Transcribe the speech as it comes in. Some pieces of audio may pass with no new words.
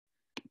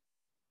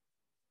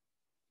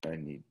I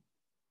need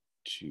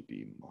to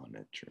be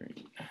monitoring.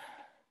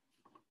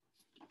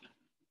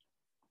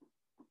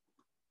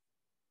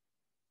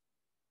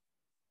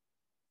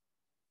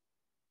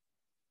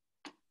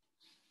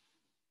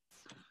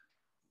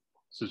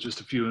 So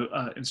just a few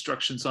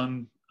instructions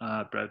on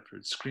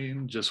Bradford's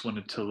screen. Just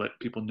wanted to let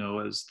people know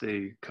as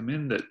they come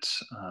in that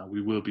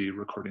we will be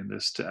recording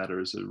this to add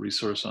as a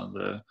resource on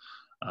the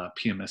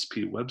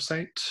PMSP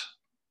website.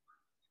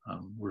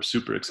 We're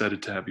super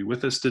excited to have you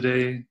with us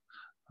today.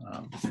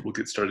 We'll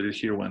get started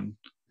here when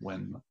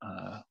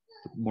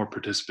more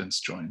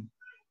participants join.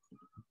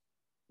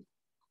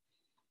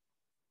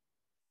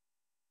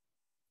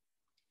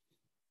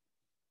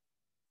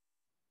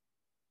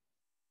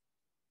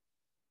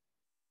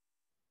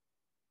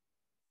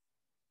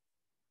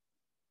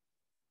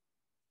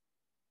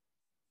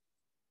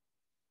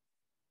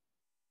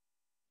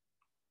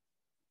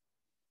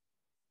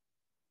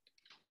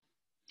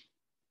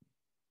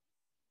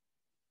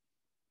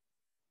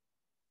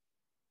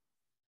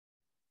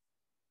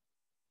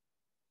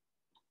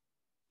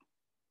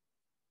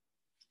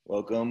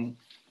 Welcome.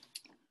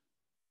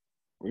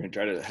 We're going to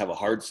try to have a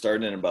hard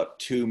start in about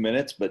 2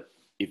 minutes, but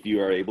if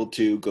you are able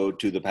to, go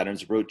to the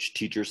Patterns Approach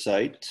teacher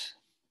site,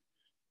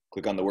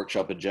 click on the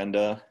workshop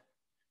agenda,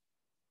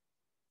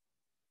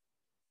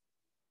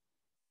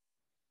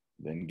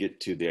 then get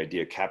to the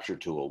idea capture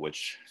tool,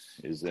 which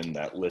is in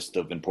that list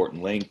of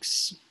important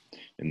links,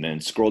 and then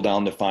scroll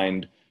down to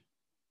find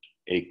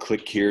a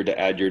click here to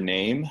add your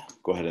name.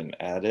 Go ahead and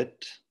add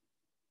it.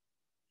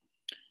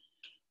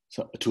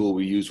 So a tool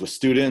we use with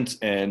students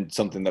and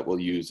something that we'll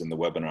use in the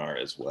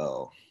webinar as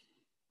well.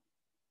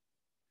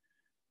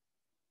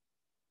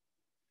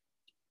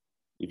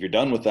 If you're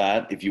done with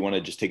that, if you want to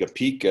just take a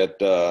peek at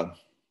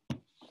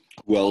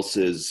who else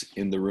is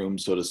in the room,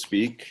 so to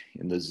speak,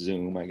 in the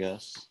Zoom, I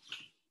guess.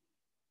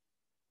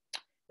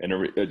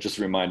 And just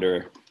a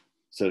reminder,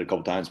 said it a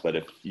couple times, but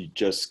if you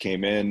just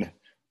came in,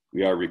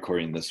 we are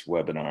recording this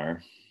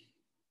webinar.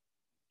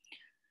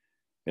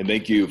 And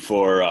thank you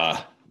for,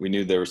 we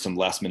knew there were some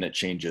last minute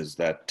changes.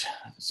 That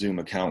Zoom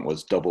account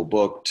was double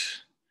booked.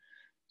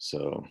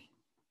 So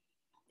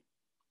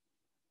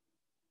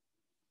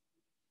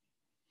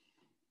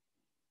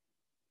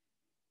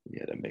we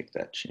had to make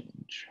that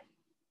change.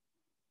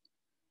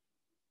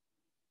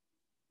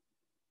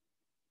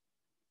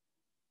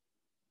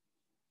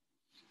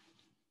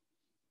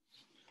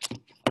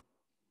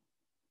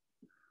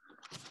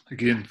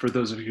 Again, for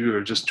those of you who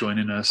are just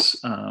joining us,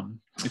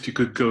 if you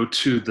could go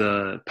to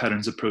the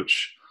Patterns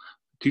Approach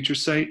teacher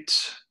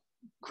site,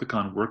 click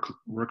on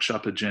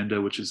Workshop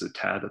Agenda, which is a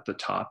tab at the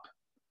top.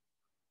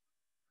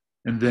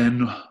 And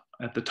then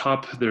at the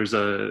top, there's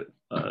a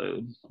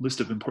list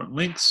of important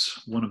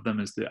links. One of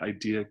them is the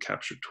idea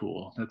capture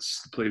tool.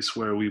 That's the place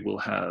where we will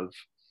have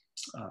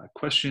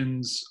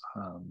questions,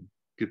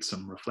 get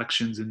some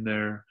reflections in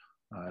there,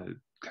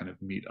 kind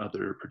of meet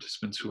other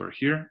participants who are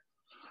here.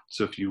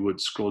 So if you would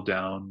scroll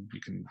down,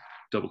 you can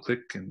double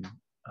click and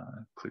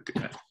click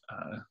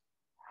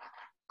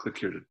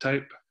here to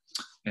type,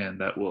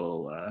 and that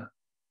will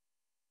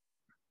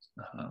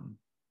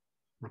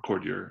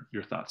record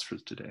your thoughts for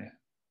today.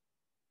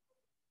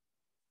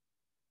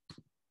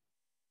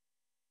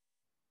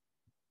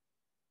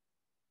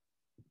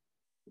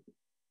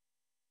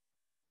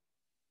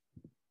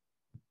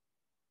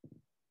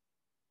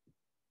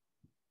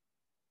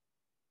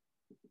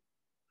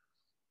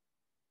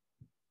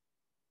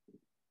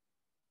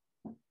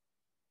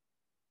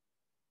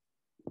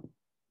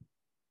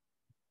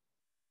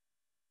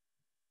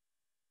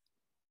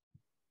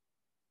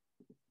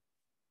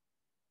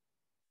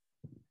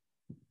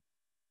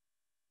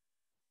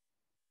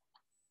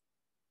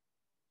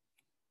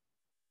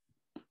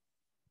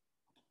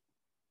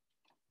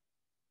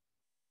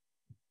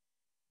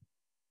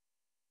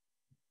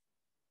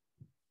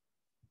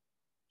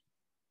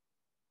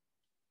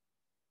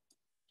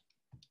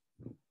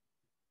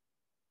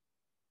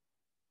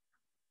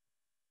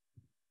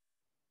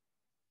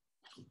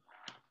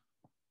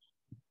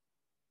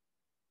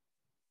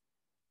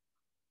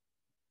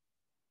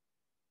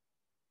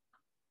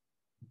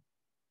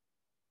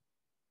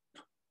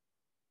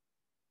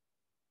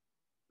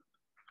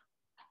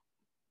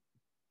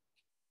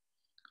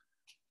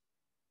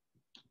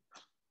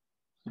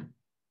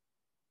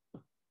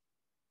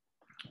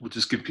 We'll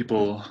just give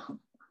people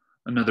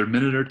another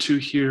minute or two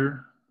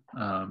here.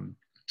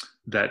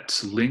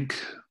 That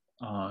link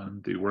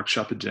on the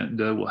workshop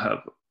agenda will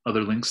have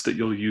other links that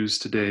you'll use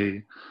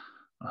today.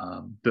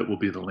 That will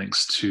be the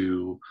links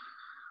to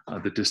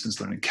the distance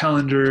learning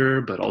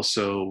calendar, but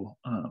also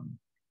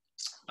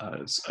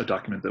a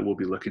document that we'll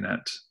be looking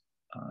at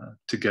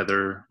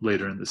together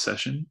later in the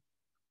session.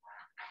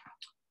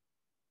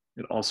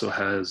 It also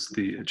has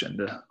the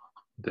agenda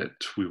that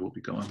we will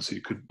be going, so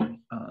you could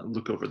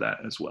look over that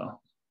as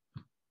well.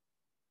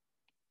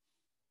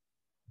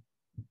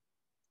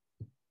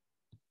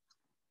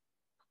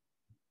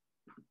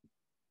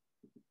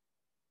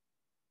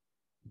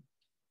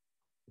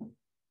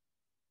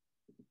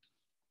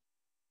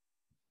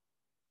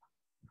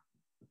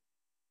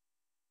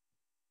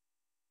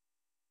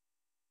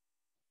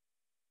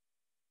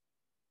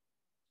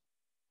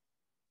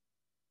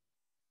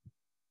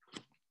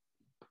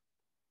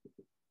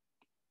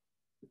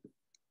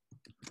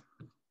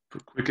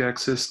 quick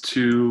access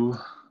to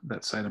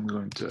that site. I'm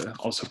going to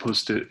also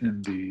post it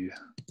in the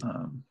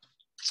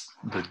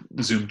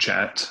Zoom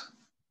chat.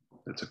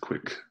 That's a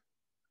quick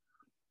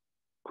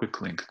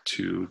link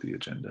to the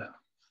agenda.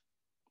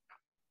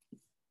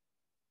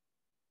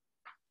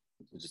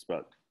 Just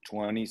about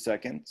 20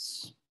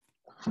 seconds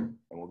and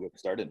we'll get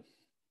started.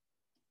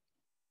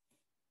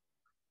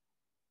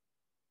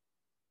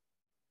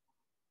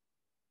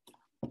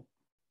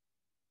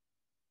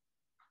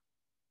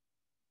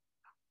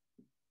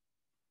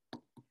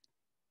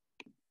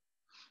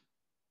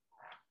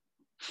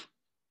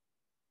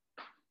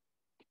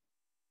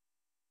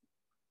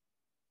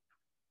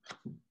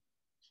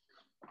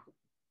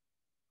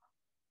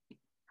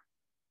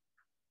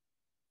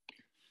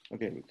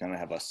 Okay, we kind of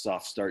have a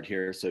soft start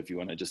here. So if you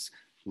want to just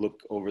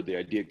look over the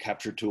idea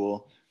capture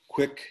tool,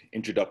 quick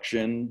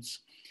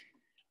introductions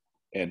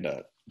and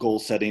goal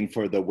setting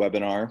for the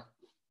webinar.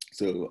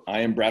 So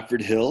I am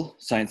Bradford Hill,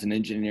 science and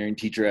engineering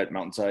teacher at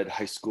Mountainside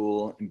High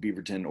School in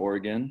Beaverton,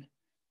 Oregon.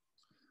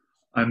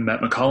 I'm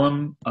Matt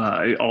McCollum.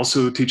 I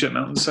also teach at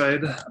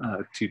Mountainside,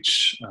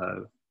 teach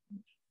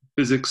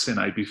physics and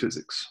IB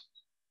physics.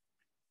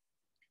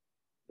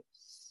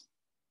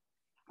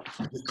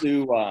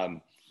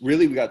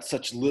 Really, we got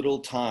such little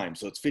time.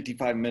 So it's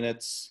 55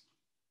 minutes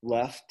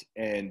left.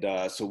 And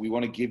so we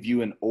want to give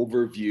you an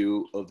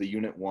overview of the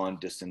Unit 1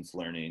 distance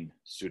learning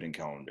student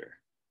calendar.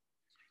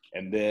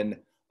 And then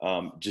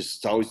just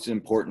it's always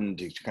important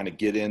to kind of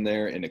get in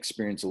there and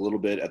experience a little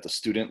bit at the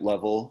student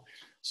level.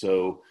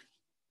 So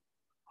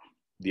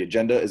the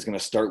agenda is going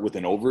to start with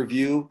an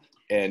overview,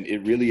 and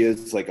it really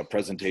is like a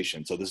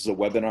presentation. So this is a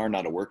webinar,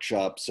 not a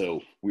workshop.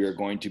 So we are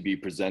going to be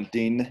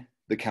presenting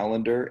the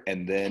calendar,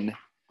 and then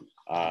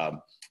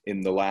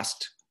in the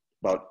last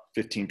about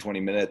 15, 20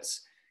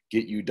 minutes,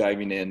 get you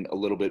diving in a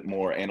little bit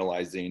more,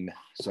 analyzing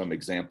some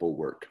example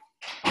work.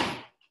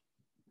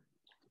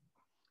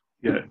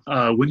 Yeah,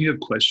 when you have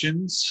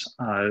questions,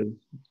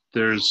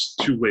 there's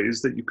two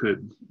ways that you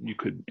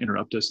could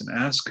interrupt us and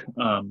ask.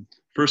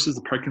 First is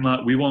the parking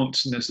lot. We won't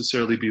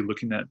necessarily be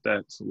looking at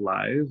that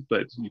live,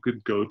 but you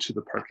could go to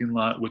the parking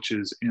lot, which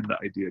is in the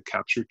idea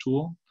capture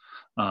tool.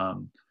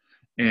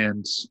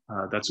 And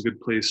that's a good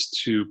place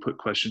to put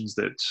questions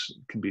that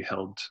can be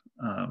held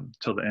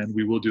till the end.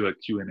 We will do a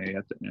Q&A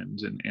at the end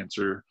and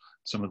answer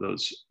some of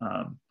those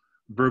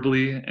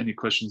verbally. Any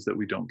questions that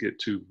we don't get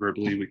to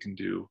verbally, we can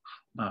do,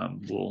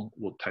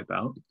 we'll type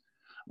out.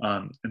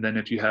 And then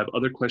if you have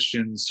other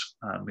questions,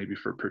 maybe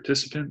for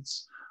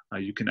participants,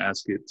 you can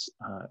ask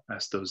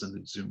those in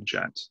the Zoom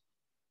chat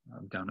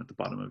down at the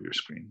bottom of your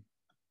screen.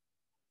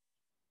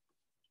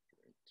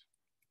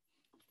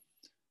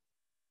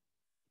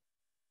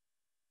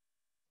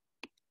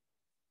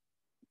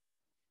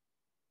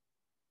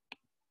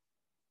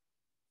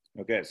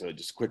 Okay, so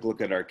just a quick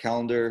look at our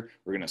calendar.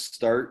 We're going to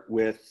start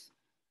with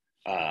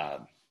a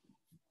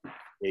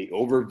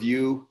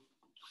overview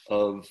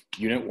of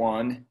Unit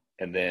 1,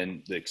 and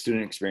then the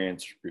student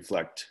experience,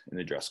 reflect,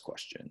 and address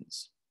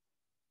questions.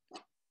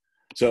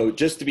 So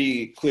just to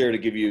be clear, to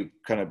give you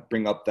kind of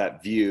bring up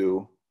that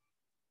view,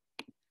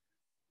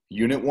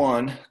 Unit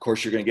 1, of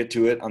course, you're going to get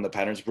to it on the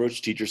Patterns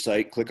Approach teacher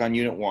site. Click on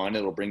Unit 1,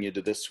 it'll bring you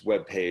to this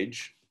web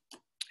page.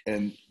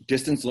 And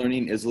distance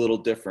learning is a little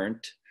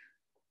different.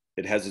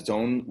 It has its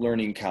own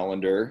learning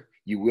calendar.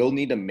 You will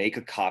need to make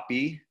a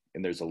copy,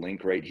 and there's a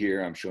link right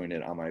here. I'm showing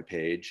it on my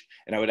page.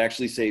 And I would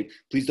actually say,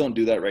 please don't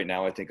do that right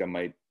now. I think I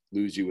might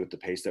lose you with the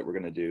pace that we're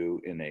going to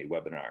do in a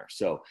webinar.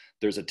 So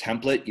there's a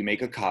template, you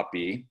make a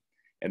copy,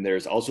 and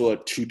there's also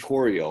a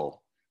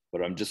tutorial,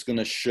 but I'm just going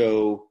to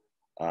show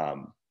a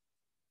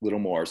little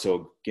more.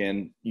 So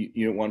again,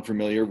 Unit 1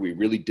 familiar, we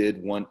really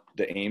did want,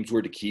 the aims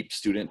were to keep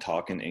student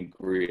talk and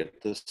inquiry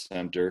at the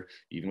center,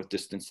 even with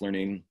distance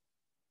learning.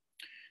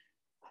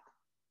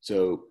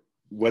 So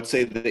let's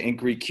say the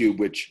inquiry cube,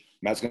 which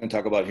Matt's going to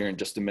talk about here in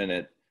just a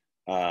minute.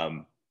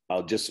 The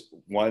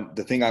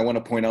thing I want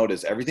to point out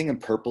is everything in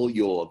purple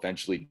you'll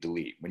eventually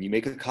delete. When you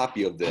make a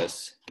copy of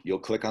this, you'll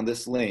click on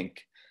this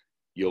link,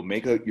 you'll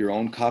make your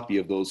own copy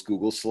of those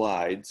Google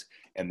Slides,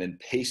 and then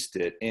paste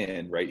it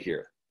in right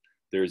here.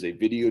 There's a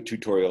video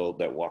tutorial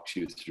that walks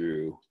you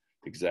through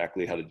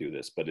exactly how to do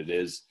this, but it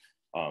is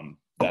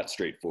that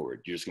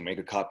straightforward. You're just gonna make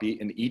a copy.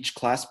 In each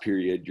class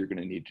period, you're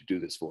gonna need to do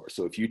this for.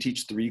 So if you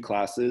teach 3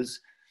 classes,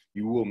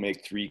 you will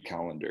make 3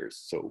 calendars.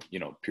 So,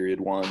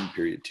 period 1,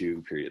 period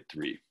 2, period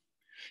 3.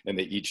 And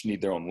they each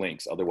need their own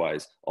links.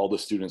 Otherwise, all the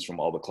students from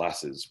all the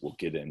classes will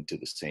get into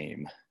the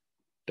same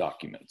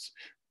documents,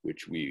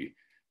 which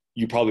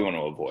you probably want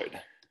to avoid.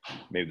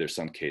 Maybe there's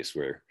some case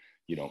where,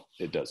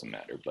 it doesn't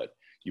matter, but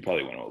you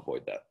probably want to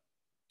avoid that.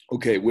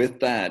 Okay, with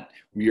that,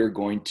 we are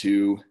going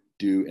to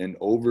do an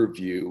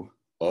overview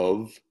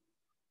of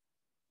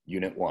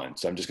Unit 1.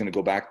 So I'm just going to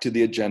go back to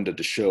the agenda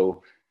to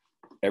show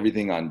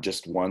everything on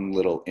just one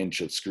little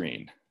inch of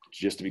screen.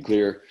 Just to be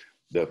clear,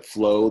 the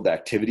flow, the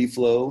activity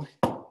flow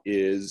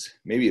is,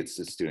 maybe it's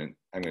the student,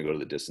 I'm going to go to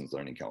the distance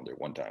learning calendar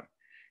one time.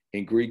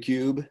 Inquiry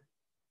cube,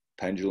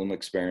 pendulum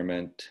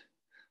experiment,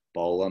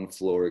 ball on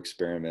floor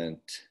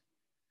experiment,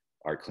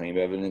 our claim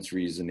evidence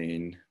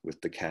reasoning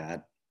with the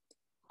cat,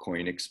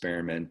 coin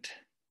experiment,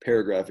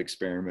 paragraph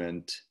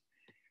experiment,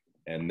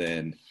 and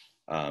then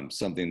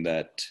something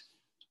that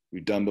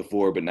we've done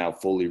before but now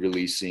fully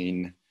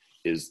releasing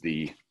is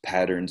the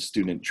pattern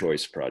student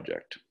choice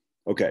project.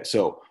 Okay,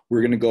 so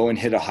we're gonna go and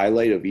hit a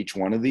highlight of each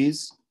one of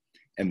these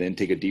and then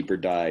take a deeper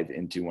dive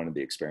into one of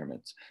the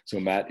experiments. So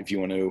Matt, if you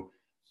want to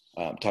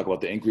talk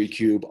about the inquiry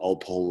cube, I'll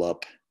pull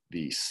up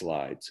the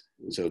slides.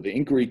 So the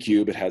inquiry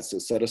cube, it has a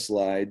set of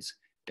slides,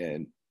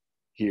 and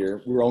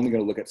here we're only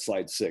going to look at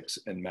slide 6.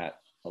 And Matt,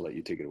 I'll let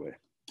you take it away.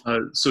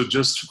 So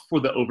just for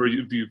the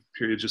overview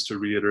period, just to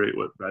reiterate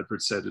what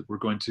Bradford said, we're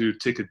going to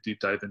take a deep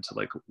dive into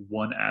like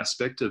one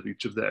aspect of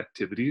each of the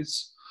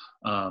activities.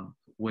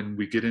 When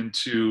we get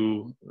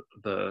into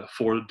the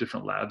 4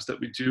 different labs that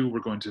we do,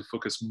 we're going to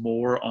focus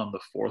more on the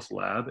 4th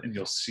lab, and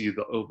you'll see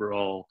the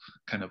overall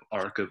kind of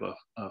arc of a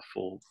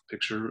full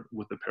picture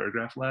with the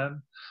paragraph lab.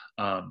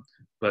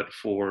 But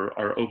for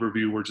our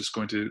overview, we're just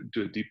going to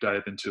do a deep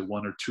dive into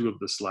 1 or 2 of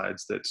the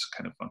slides that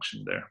kind of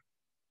function there.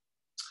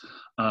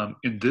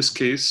 In this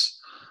case,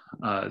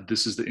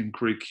 this is the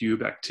inquiry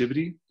cube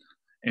activity,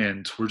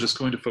 and we're just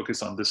going to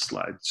focus on this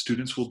slide.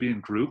 Students will be in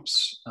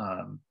groups.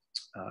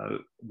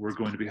 We're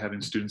going to be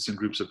having students in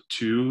groups of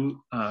 2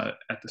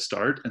 at the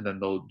start, and then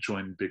they'll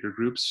join bigger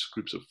groups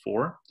of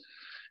 4.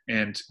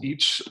 And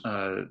each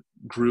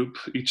group,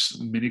 each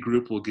mini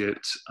group will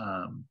get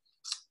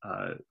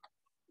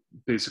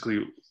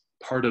basically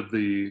part of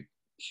the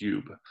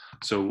cube.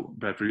 So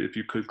Bradford, if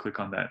you could click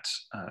on that,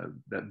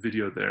 that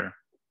video there.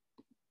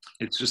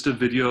 It's just a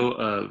video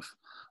of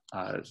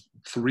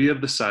 3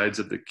 of the sides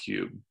of the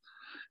cube.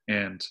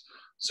 And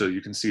so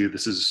you can see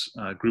this is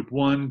group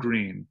 1,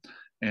 green.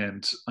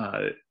 And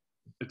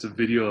it's a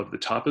video of the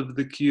top of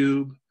the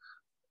cube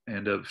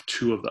and of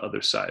 2 of the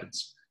other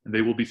sides. And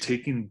they will be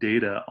taking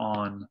data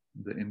on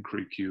the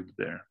inquiry cube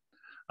there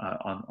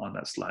on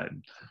that slide.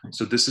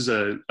 So this is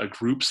a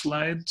group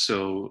slide.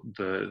 So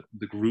the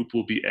group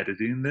will be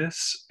editing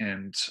this,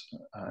 and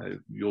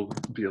you'll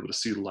be able to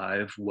see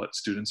live what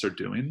students are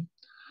doing.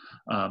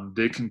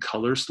 They can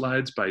color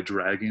slides by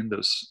dragging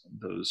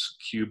those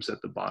cubes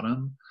at the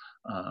bottom.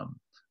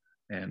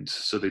 And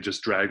so they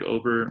just drag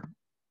over,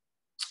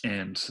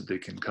 and they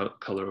can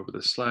color over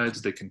the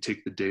slides. They can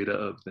take the data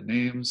of the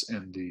names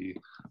and the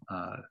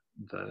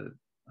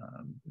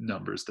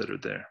numbers that are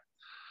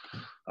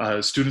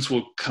there. Students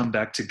will come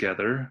back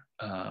together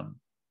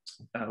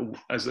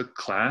as a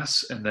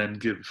class and then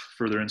give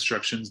further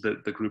instructions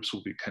that the groups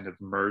will be kind of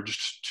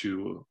merged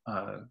to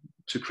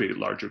create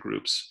larger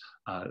groups.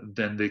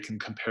 Then they can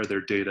compare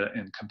their data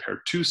and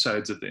compare 2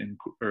 sides of the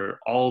or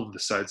all of the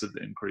sides of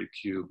the inquiry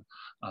cube,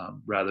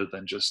 rather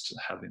than just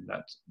having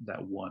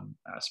that one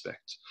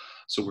aspect.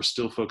 So we're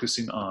still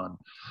focusing on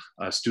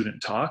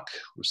student talk.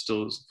 We're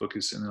still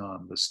focusing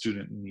on the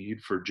student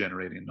need for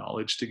generating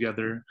knowledge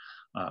together,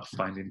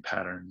 finding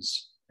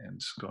patterns, and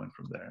going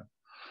from there.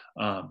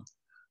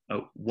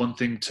 One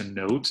thing to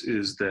note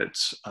is that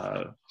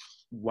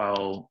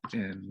while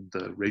in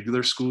the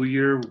regular school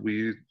year,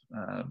 we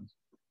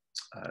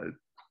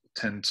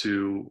tend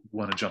to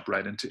want to jump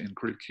right into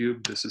inquiry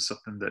cube, this is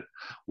something that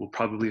we'll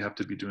probably have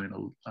to be doing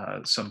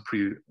some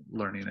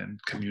pre-learning and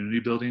community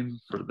building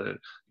for the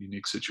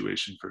unique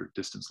situation for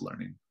distance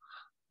learning.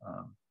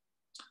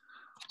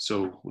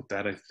 So with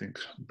that, I think,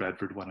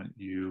 Bradford, why don't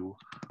you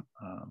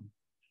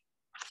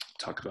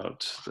talk about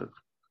the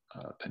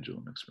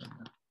pendulum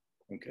experiment.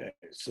 Okay,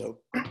 so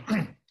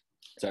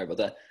sorry about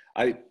that.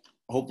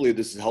 Hopefully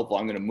this is helpful.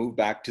 I'm going to move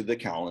back to the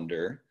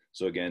calendar.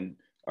 So again,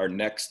 our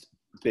next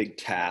big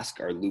task,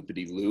 our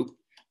loopity-loop,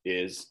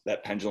 is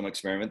that pendulum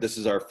experiment. This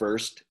is our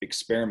first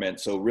experiment.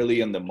 So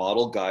really in the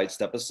model guide,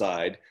 step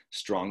aside,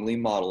 strongly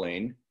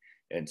modeling.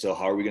 And so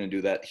how are we going to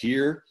do that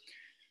here?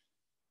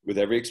 With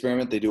every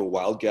experiment, they do a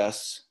wild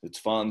guess. It's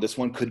fun. This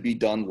one could be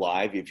done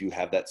live if you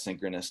have that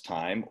synchronous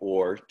time,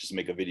 or just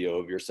make a video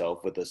of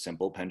yourself with a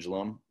simple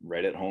pendulum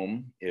right at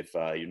home if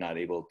you're not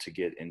able to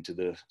get into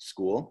the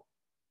school.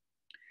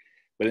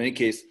 But in any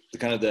case,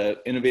 the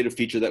innovative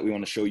feature that we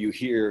want to show you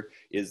here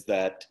is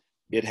that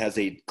it has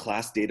a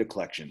class data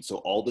collection. So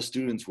all the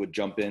students would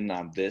jump in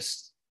on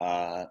this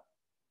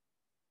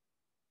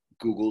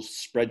Google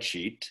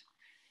spreadsheet,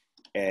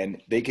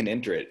 and they can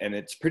enter it. And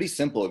it's pretty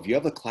simple. If you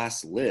have a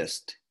class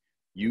list,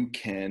 you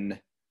can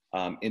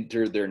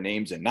enter their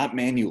names in, not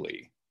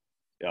manually.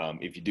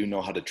 If you do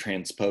know how to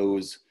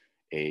transpose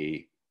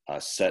a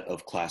set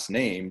of class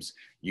names,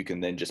 you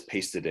can then just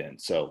paste it in.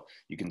 So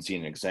you can see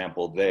an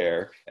example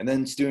there, and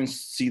then students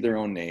see their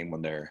own name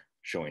when they're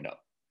showing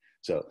up.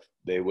 So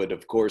they would,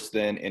 of course,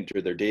 then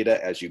enter their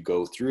data as you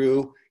go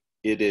through.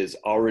 It is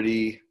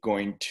already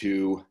going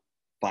to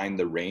find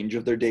the range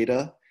of their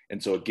data.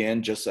 And so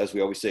again, just as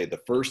we always say,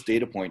 the first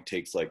data point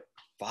takes like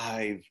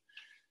 5,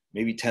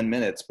 maybe 10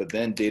 minutes, but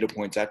then data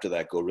points after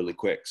that go really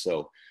quick.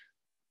 So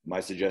my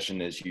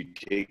suggestion is you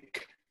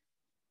take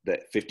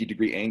that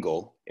 50-degree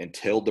angle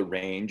until the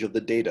range of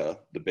the data,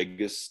 the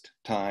biggest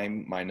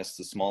time minus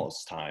the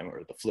smallest time,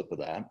 or the flip of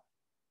that.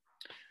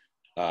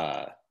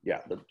 Yeah,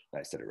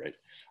 I said it right.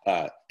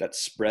 that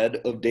spread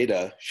of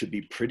data should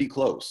be pretty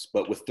close,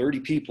 but with 30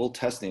 people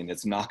testing,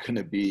 it's not going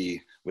to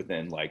be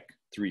within like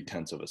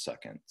 0.3 of a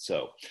second.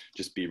 So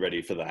just be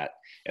ready for that.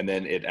 And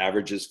then it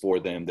averages for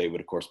them. They would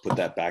of course put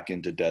that back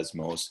into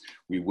Desmos.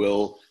 We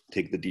will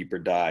take the deeper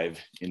dive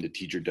into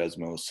Teacher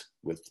Desmos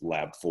with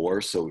Lab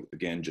 4. So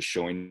again, just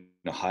showing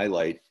the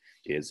highlight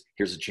is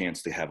here's a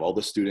chance to have all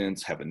the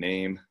students have a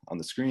name on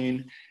the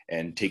screen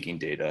and taking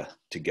data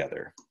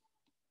together.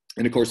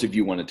 And of course, if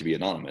you want it to be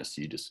anonymous,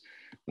 you just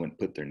wouldn't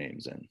put their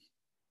names in.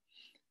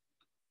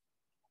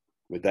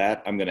 With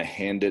that, I'm going to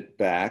hand it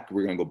back.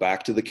 We're going to go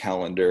back to the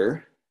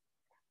calendar,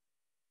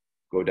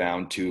 go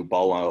down to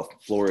ball on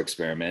floor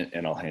experiment,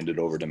 and I'll hand it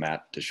over to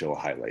Matt to show a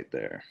highlight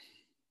there.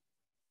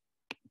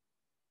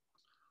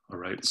 All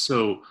right,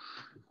 so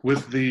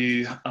with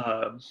the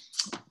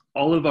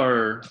all of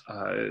our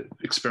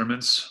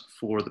experiments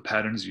for the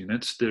patterns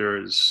unit,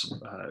 there's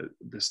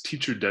this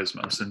Teacher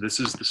Desmos, and this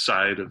is the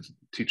side of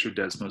Teacher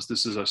Desmos.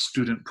 This is a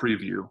student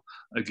preview.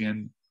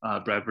 Again,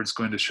 Bradford's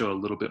going to show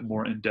a little bit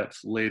more in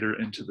depth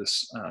later into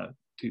this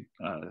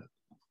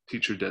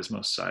Teacher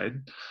Desmos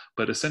side.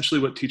 But essentially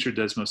what Teacher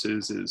Desmos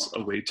is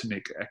a way to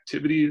make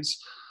activities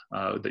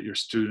that your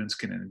students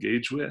can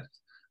engage with.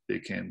 They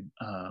can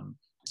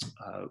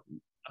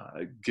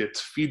get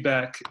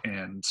feedback,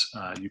 and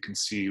you can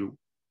see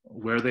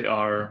where they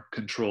are,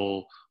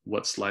 control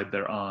what slide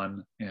they're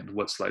on, and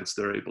what slides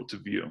they're able to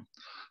view.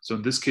 So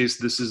in this case,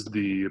 this is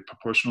the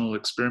proportional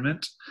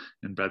experiment.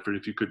 And Bradford,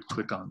 if you could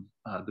click on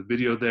the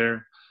video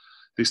there.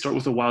 They start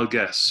with a wild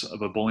guess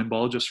of a bowling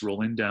ball just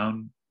rolling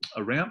down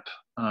a ramp.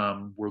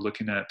 We're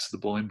looking at the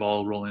bowling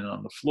ball rolling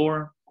on the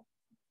floor.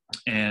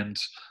 And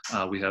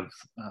we have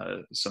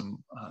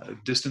some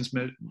distance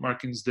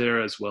markings there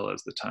as well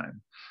as the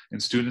time.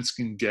 And students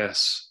can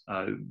guess,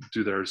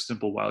 do their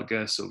simple wild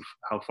guess of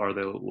how far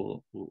they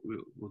will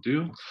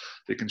do.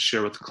 They can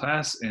share with the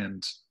class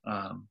and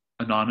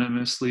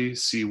anonymously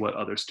see what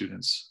other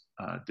students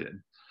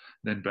did.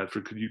 Then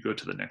Bradford, could you go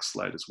to the next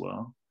slide as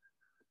well?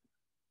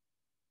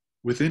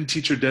 Within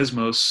Teacher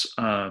Desmos,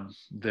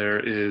 there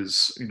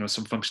is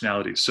some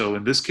functionality. So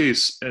in this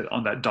case,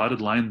 on that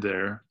dotted line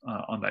there,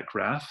 on that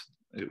graph,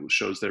 it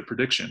shows their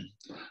prediction.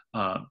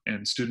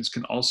 And students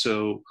can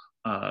also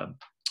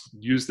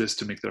use this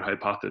to make their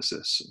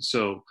hypothesis.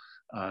 So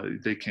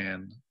they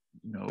can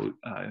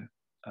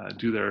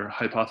do their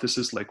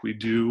hypothesis like we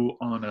do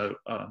on a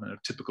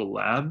typical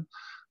lab.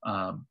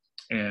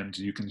 And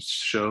you can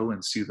show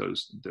and see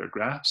their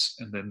graphs,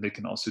 and then they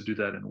can also do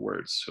that in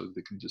words. So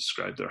they can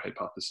describe their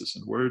hypothesis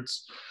in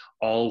words,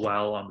 all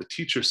while on the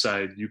teacher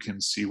side, you can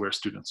see where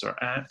students are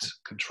at,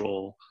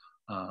 control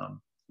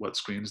what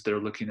screens they're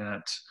looking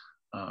at,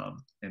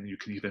 and you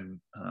can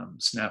even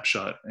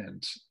snapshot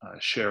and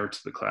share to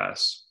the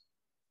class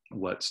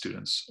what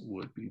students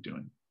would be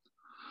doing.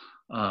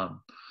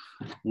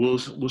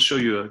 We'll show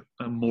you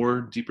a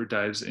more deeper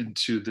dives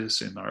into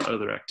this in our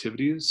other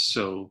activities.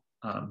 So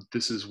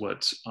this is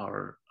what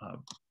our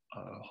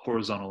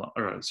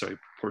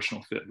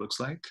proportional fit looks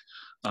like.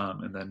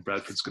 And then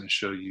Bradford's going to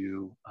show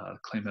you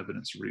claim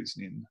evidence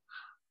reasoning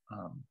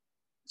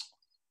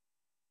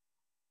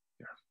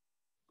here.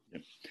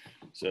 Yep.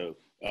 So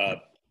I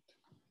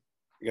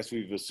guess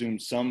we've assumed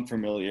some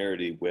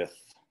familiarity with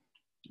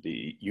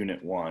the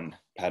Unit 1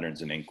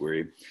 patterns and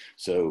inquiry.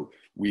 So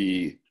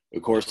we,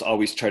 of course,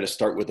 always try to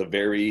start with a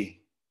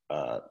very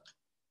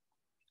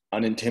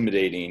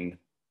unintimidating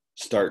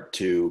start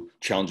to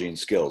challenging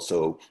skills.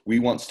 So we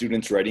want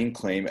students writing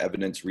claim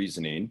evidence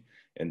reasoning.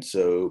 And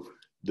so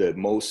the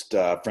most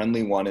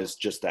friendly one is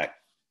just that,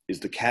 is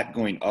the cat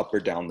going up or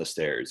down the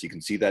stairs? You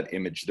can see that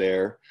image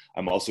there.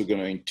 I'm also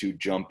going to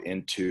jump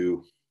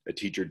into a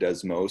Teacher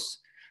Desmos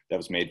that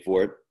was made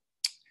for it.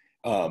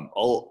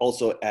 I'll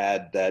also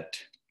add that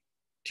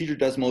Teacher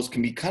Desmos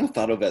can be kind of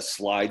thought of as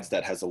slides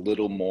that has a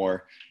little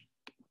more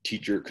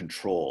teacher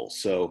control.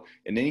 So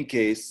in any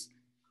case,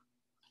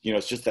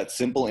 it's just that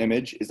simple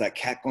image. Is that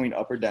cat going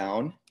up or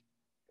down?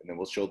 And then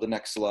we'll show the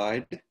next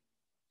slide.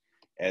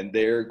 And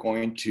they're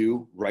going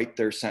to write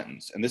their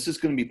sentence. And this is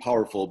going to be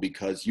powerful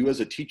because you as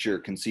a teacher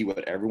can see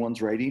what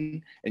everyone's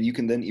writing, and you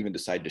can then even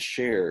decide to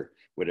share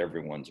what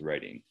everyone's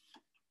writing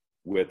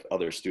with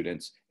other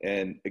students.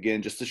 And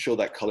again, just to show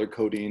that color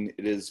coding,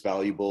 it is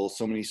valuable.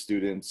 So many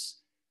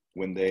students,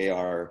 when they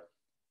are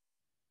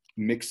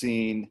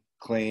mixing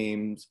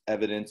claims,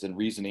 evidence, and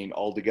reasoning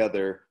all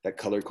together, that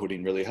color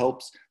coding really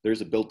helps.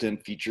 There's a built-in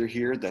feature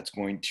here that's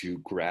going to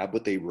grab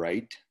what they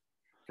write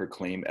for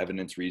claim,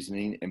 evidence,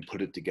 reasoning, and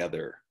put it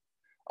together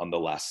on the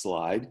last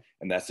slide.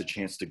 And that's a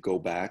chance to go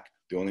back.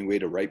 The only way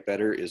to write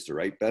better is to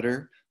write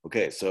better.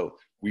 Okay, so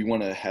we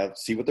want to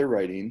see what they're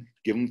writing,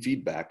 give them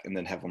feedback, and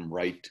then have them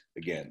write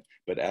again.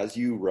 But as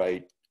you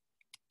write,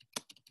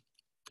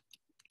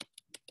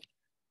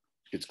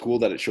 it's cool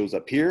that it shows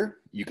up here.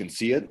 You can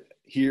see it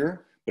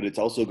here, but it's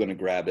also going to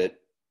grab it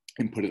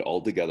and put it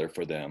all together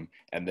for them.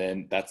 And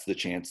then that's the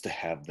chance to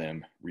have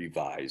them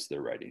revise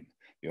their writing.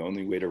 The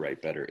only way to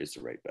write better is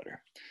to write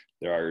better.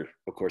 There are,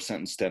 of course,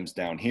 sentence stems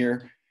down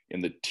here.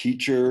 In the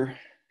teacher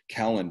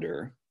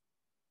calendar,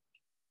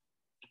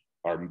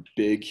 our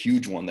big,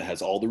 huge one that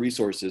has all the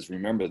resources.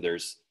 Remember,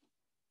 there's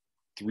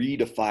 3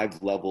 to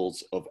 5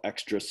 levels of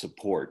extra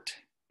support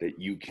that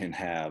you can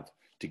have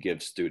to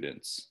give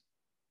students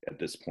at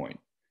this point.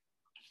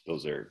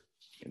 Those are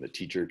in the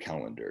teacher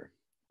calendar,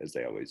 as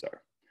they always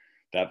are.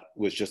 That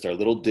was just our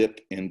little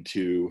dip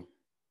into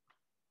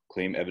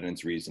claim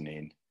evidence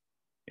reasoning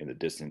in the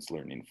distance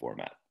learning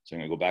format. So I'm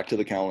going to go back to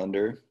the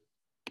calendar.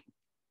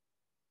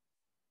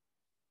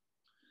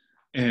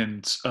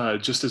 And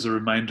just as a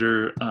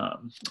reminder,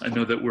 I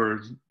know that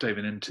we're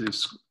diving into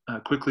this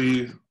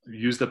quickly.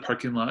 Use the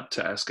parking lot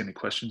to ask any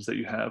questions that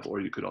you have,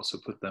 or you could also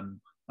put them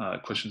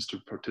questions to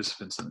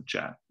participants in the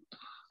chat.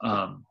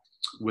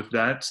 With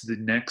that, the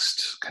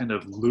next kind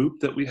of loop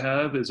that we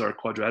have is our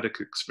quadratic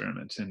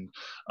experiment. And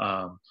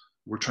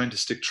we're trying to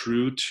stick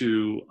true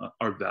to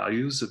our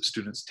values of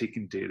students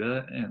taking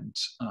data and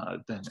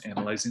then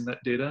analyzing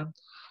that data.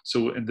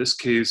 So in this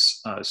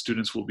case,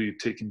 students will be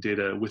taking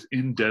data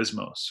within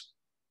Desmos.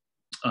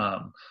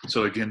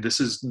 So again, this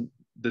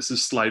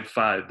is slide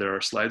 5. There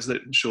are slides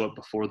that show up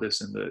before this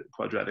in the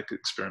quadratic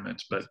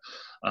experiment, but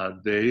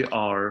they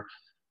are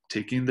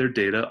taking their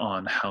data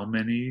on how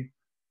many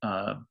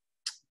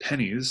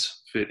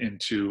pennies fit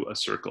into a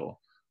circle.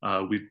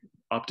 We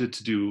opted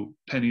to do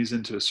pennies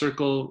into a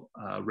circle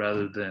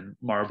rather than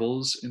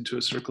marbles into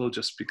a circle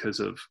just because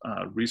of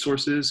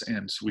resources,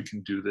 and we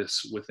can do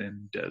this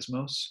within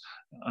Desmos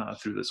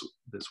through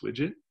this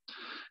widget.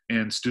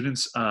 And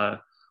students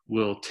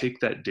will take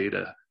that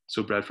data.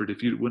 So Bradford,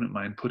 if you wouldn't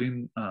mind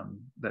putting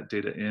that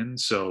data in.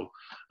 So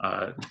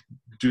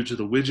due to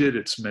the widget,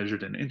 it's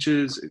measured in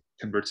inches. It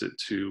converts it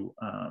to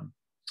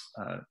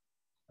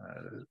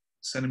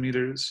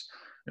centimeters.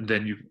 And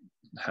then you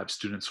have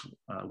students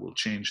will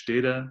change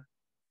data,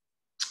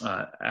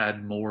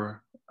 add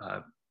more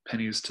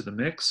pennies to the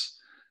mix.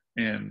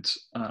 And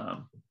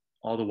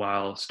all the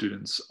while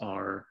students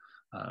are,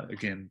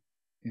 again,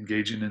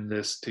 engaging in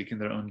this, taking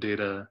their own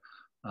data,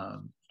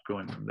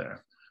 going from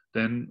there.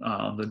 Then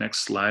on the next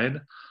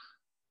slide,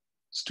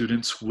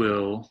 students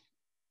will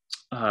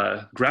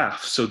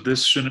graph. So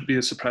this shouldn't be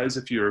a surprise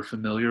if you're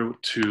familiar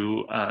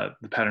to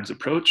the patterns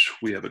approach.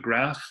 We have a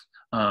graph.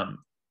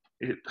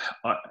 It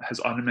has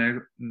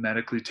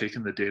automatically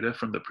taken the data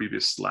from the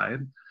previous slide,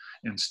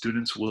 and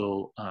students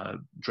will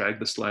drag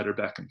the slider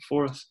back and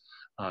forth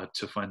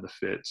to find the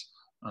fit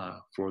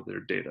for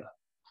their data.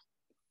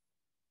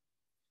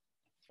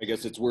 I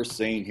guess it's worth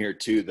saying here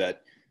too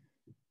that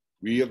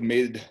we have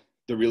made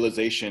the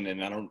realization,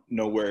 and I don't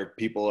know where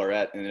people are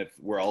at and if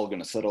we're all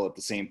going to settle at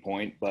the same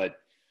point, but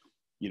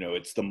you know,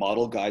 it's the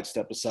model guide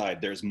step aside.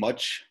 There's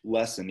much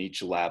less in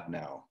each lab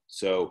now.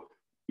 So,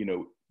 you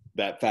know,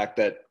 that fact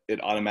that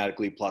it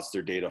automatically plots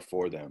their data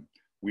for them.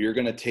 We are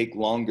going to take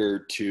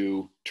longer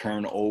to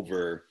turn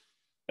over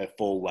a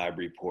full lab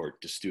report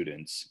to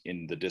students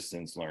in the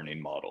distance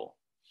learning model.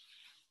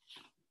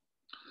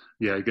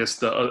 Yeah, I guess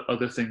the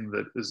other thing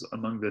that is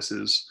among this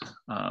is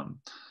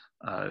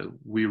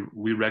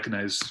we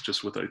recognize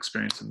just with our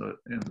experience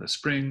in the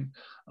spring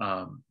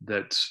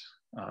that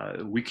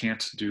we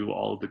can't do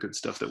all of the good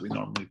stuff that we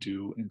normally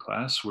do in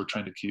class. We're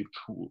trying to keep,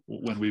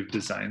 when we've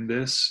designed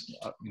this,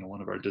 you know,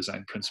 one of our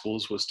design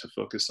principles was to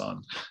focus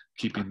on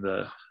keeping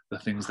the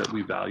things that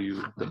we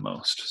value the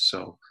most.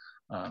 So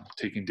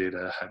taking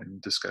data, having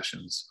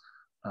discussions,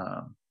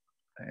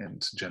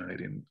 and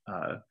generating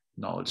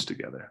knowledge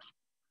together.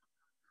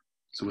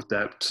 So with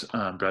that,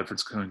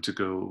 Bradford's going to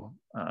go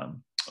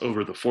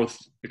over the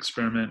 4th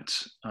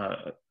experiment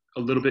a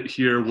little bit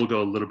here. We'll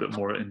go a little bit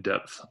more in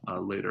depth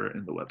later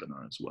in the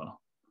webinar as well.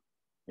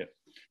 Yep,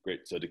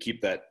 great. So to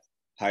keep that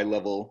high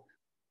level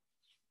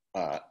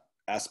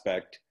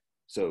aspect,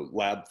 so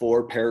lab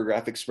 4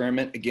 paragraph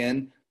experiment,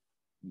 again,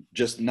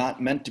 just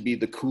not meant to be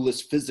the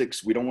coolest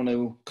physics. We don't want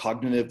to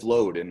cognitive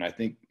load. And I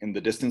think in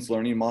the distance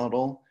learning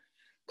model,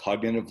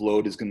 cognitive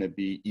load is going to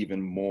be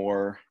even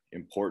more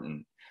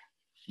important.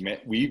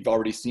 We've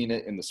already seen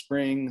it in the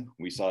spring.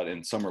 We saw it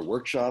in summer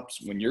workshops.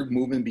 When you're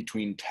moving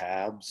between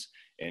tabs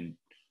and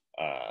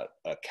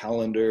a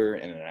calendar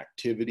and an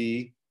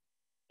activity,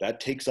 that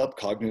takes up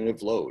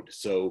cognitive load.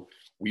 So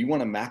we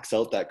want to max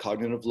out that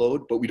cognitive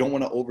load, but we don't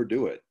want to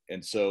overdo it.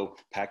 And so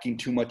packing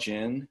too much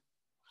in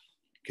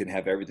can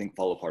have everything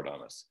fall apart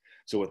on us.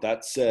 So with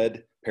that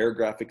said,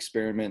 paragraph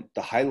experiment,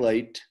 the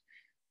highlight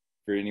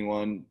for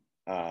anyone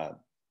not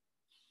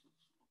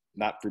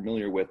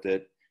familiar with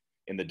it,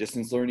 in the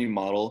distance learning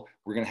model,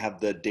 we're going to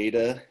have the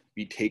data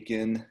be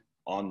taken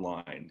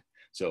online.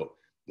 So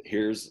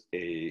here's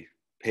a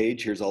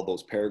page. Here's all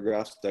those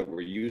paragraphs that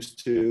we're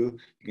used to.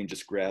 You can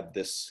just grab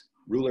this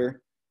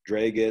ruler,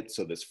 drag it.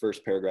 So this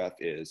first paragraph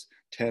is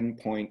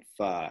 10.5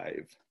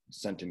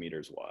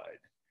 centimeters wide.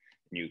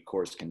 And you, of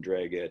course, can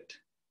drag it.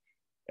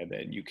 And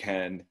then you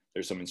can,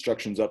 there's some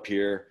instructions up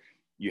here.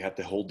 You have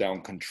to hold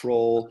down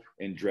Control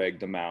and drag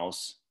the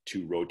mouse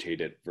to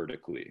rotate it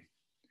vertically.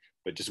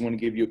 But just want to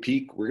give you a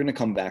peek. We're going to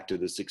come back to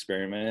this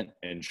experiment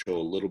and show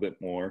a little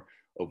bit more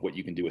of what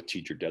you can do with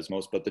Teacher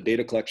Desmos. But the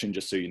data collection,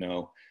 just so you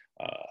know,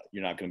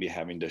 you're not going to be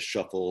having to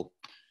shuffle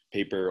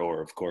paper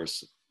or, of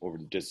course, over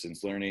to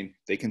distance learning,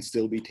 they can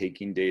still be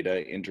taking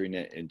data, entering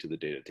it into the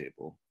data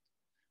table.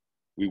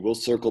 We will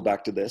circle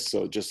back to this.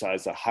 So just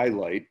as a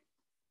highlight,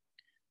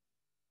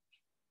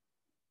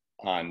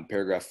 on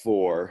paragraph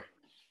 4,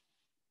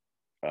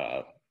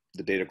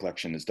 the data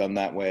collection is done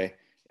that way.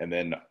 And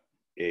then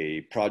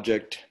a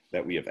project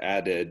that we have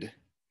added,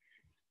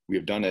 we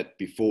have done it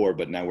before,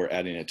 but now we're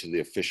adding it to the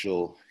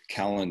official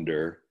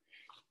calendar,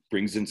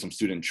 brings in some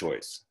student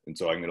choice. And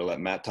so I'm going to let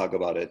Matt talk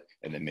about it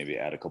and then maybe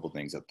add a couple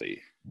things at the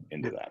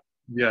end of that.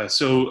 Yeah,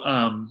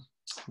 so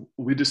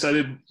we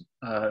decided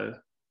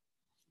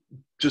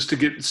just to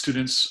get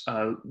students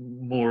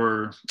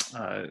more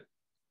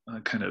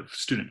kind of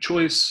student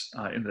choice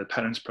in the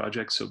patterns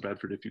project. So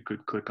Bradford, if you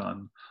could click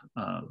on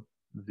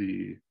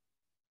the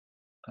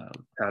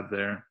tab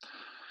there.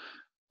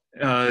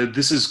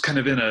 This is kind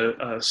of in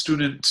a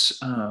student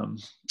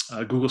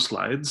Google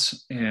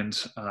Slides, and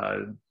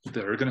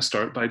they're going to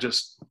start by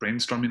just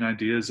brainstorming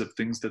ideas of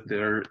things that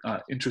they're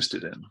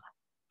interested in.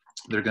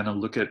 They're going to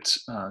look at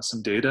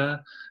some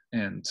data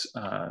and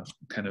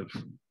kind of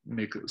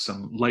make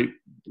some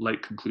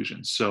light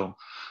conclusions. So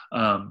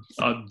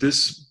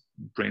this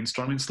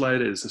brainstorming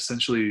slide is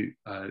essentially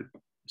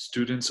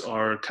students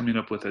are coming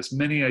up with as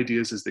many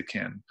ideas as they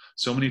can.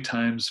 So many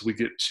times we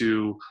get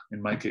to,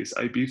 in my case,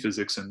 IB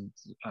physics, and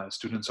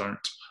students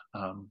aren't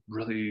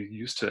really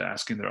used to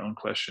asking their own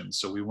questions.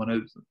 So we want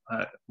to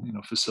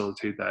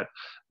facilitate that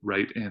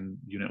right in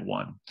Unit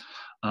 1.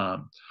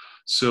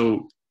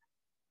 So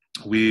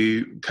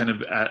we kind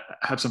of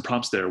have some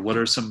prompts there. What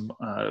are some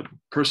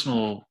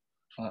personal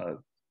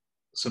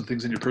some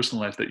things in your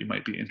personal life that you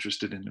might be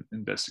interested in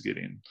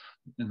investigating?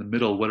 In the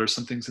middle, what are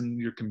some things in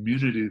your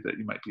community that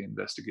you might be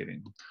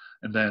investigating?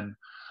 And then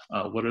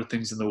what are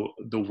things in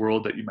the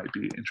world that you might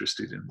be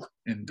interested in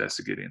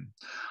investigating?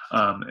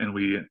 And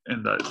we,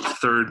 in the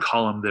third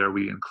column there,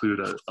 we include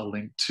a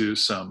link to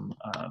some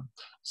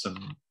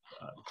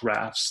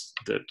graphs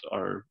that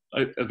are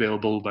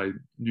available by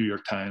New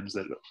York Times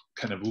that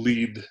kind of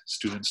lead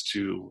students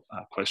to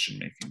question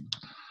making.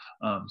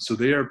 So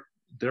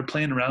they're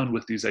playing around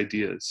with these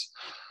ideas.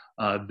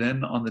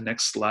 Then on the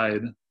next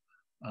slide.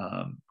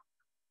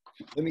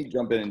 Let me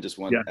jump in and just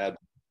add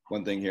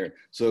one thing here.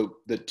 So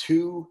the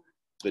two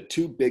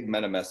big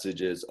meta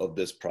messages of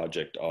this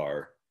project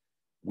are,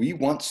 we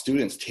want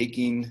students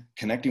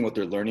connecting what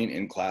they're learning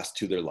in class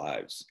to their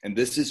lives. And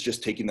this is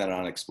just taking that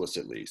on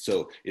explicitly.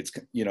 So it's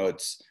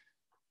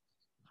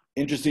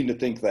interesting to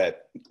think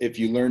that if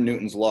you learn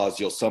Newton's laws,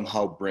 you'll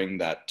somehow bring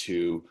that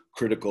to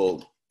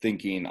critical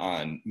thinking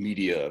on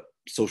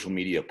social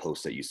media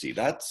posts that you see.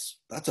 That's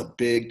a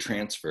big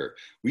transfer.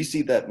 We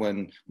see that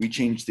when we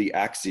change the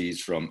axes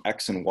from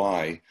X and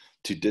Y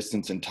to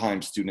distance and time,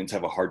 students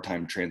have a hard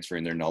time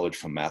transferring their knowledge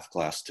from math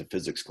class to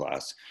physics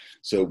class.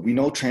 So we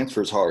know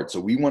transfer is hard. So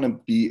we want to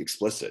be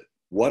explicit.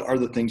 What are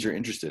the things you're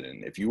interested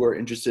in? If you are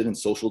interested in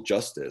social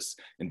justice,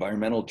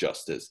 environmental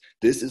justice,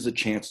 this is a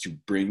chance to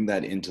bring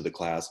that into the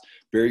class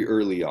very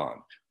early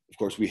on. Of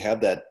course, we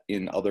have that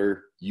in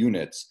other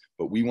units,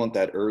 but we want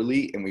that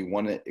early and we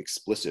want it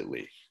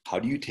explicitly. How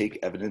do you take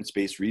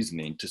evidence-based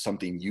reasoning to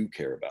something you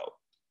care about?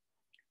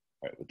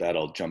 All right, with that,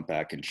 I'll jump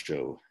back and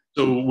show.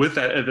 So with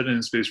that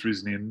evidence-based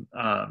reasoning,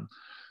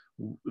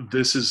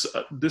 this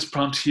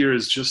prompt here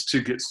is just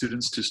to get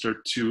students to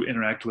start to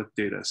interact with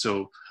data.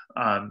 So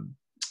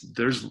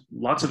there's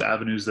lots of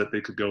avenues that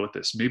they could go with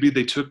this. Maybe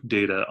they took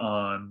data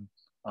on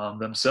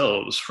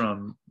themselves,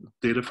 from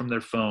data from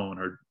their phone,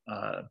 or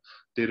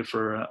data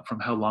from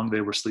how long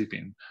they were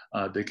sleeping.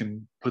 They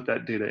can put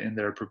that data in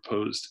their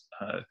proposed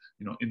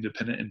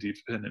independent and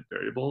dependent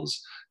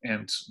variables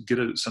and get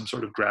some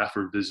sort of graph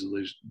or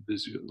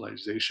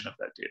visualization of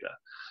that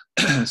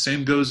data.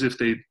 Same goes if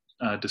they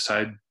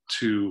decide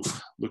to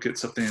look at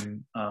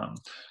something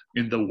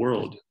in the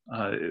world.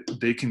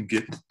 They can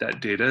get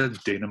that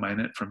data mine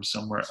it from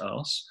somewhere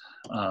else.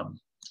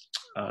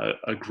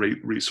 A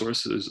great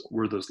resource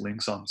were those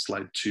links on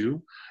slide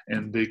 2,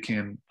 and they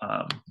can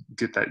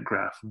get that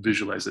graph,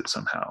 visualize it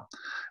somehow.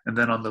 And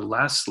then on the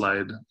last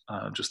slide,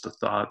 just the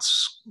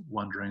thoughts,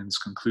 wonderings,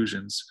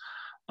 conclusions.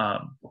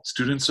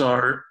 Students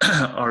are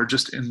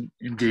just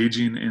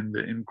engaging in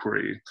the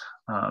inquiry,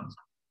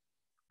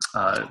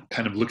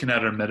 kind of looking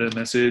at our meta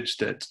message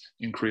that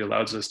inquiry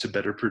allows us to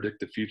better predict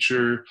the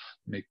future,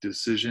 make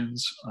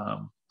decisions.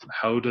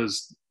 How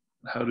does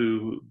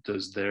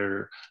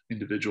their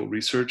individual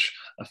research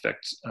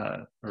affect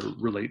or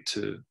relate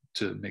to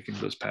making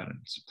those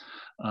patterns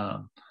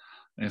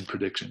and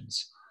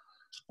predictions?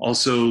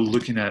 Also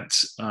looking at,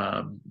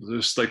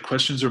 there's like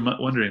questions or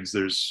wonderings.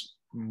 There's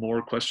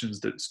more questions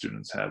that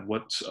students have.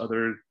 What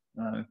other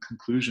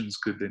conclusions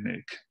could they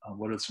make?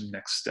 What are some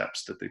next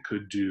steps that they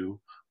could do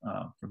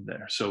from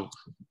there? So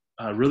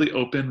really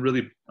open,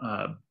 really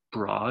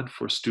broad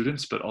for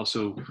students, but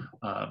also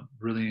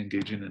really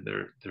engaging in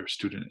their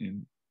student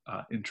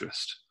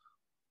interest.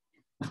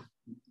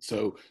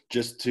 So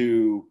just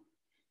to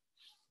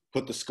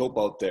put the scope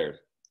out there,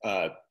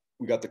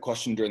 we got the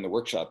question during the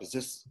workshop, is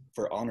this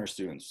for honor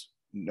students?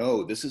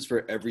 No, this is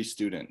for every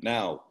student.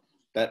 Now,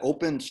 that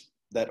opens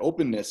that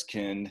openness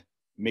can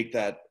make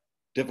that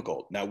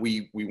difficult. Now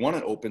we want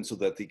it open so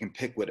that they can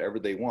pick whatever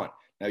they want.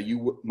 Now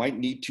you might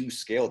need to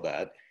scale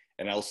that.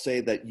 And I'll say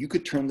that you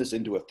could turn this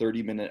into a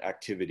 30-minute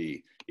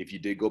activity if you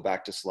did go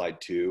back to slide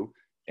 2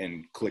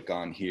 and click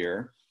on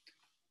here.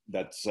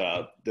 That's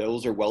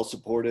those are well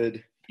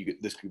supported.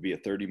 This could be a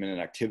 30-minute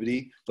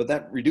activity, but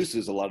that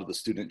reduces a lot of the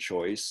student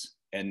choice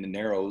and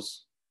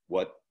narrows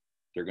what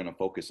they're going to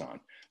focus on.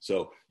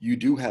 So you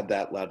do have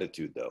that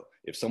latitude though.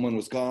 If someone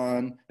was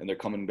gone and they're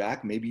coming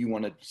back, maybe you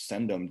want to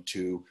send them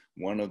to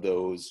one of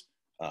those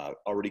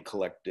already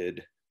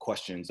collected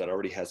questions that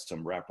already has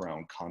some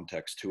wraparound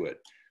context to it.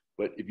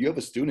 But if you have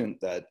a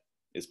student that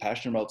is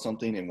passionate about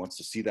something and wants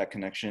to see that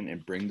connection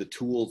and bring the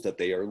tools that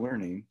they are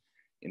learning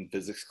in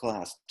physics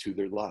class to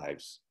their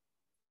lives,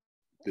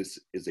 this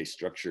is a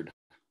structured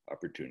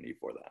opportunity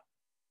for that.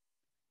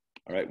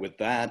 All right, with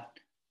that,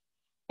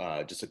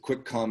 just a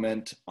quick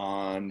comment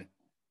on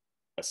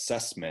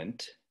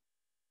assessment.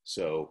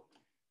 So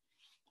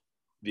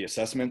the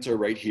assessments are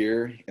right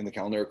here in the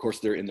calendar. Of course,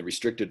 they're in the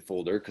restricted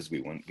folder because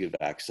we won't give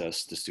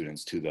access to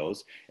students to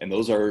those. And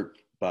those are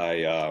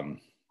by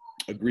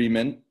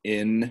agreement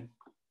in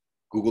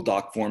Google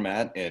Doc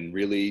format, and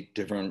really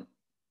different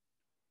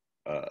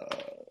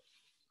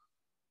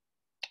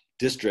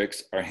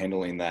districts are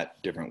handling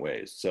that different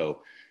ways.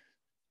 So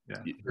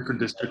yeah, different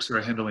districts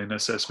are handling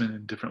assessment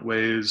in different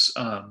ways.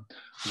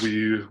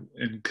 We,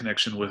 in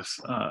connection with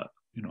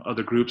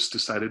other groups,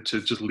 decided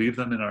to just leave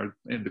them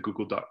in the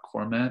Google Doc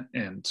format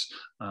and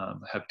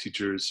have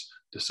teachers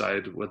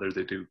decide whether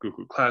they do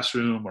Google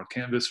Classroom or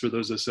Canvas for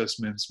those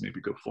assessments,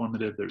 maybe go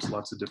formative. There's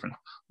lots of different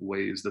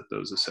ways that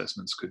those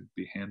assessments could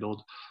be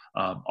handled.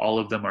 All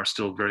of them are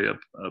still very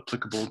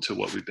applicable to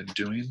what we've been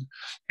doing,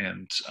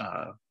 and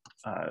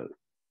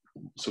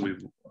so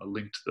we've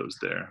linked those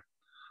there.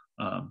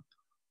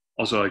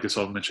 Also, I guess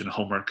I'll mention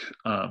homework.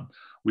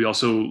 We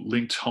also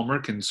linked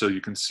homework, and so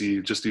you can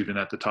see just even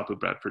at the top of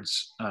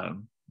Bradford's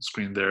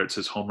screen there, it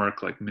says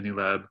homework, like mini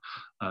lab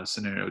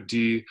scenario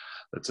D.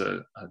 That's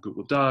a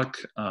Google Doc.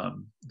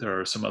 There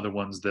are some other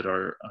ones that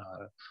are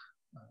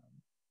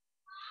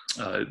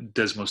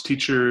Desmos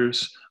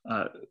teachers,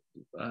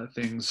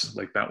 things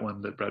like that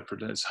one that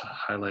Bradford has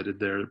highlighted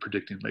there,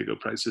 predicting Lego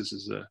prices,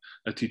 is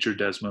a teacher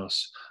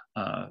Desmos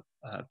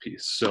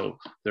piece. So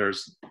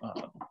there's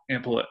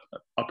ample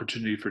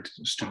opportunity for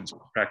students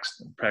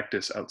to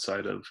practice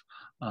outside of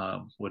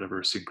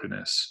whatever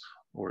synchronous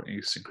or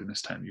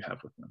asynchronous time you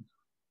have with them.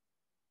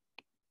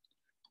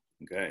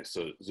 Okay,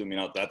 so zooming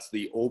out, that's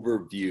the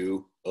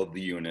overview of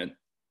the unit,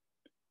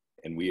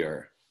 and we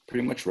are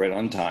pretty much right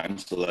on time,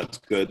 so that's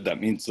good.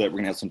 That means that we're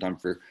gonna have some time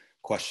for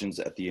questions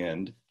at the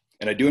end.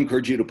 And I do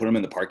encourage you to put them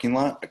in the parking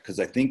lot, because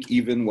I think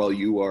even while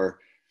you are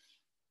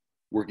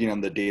working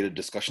on the data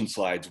discussion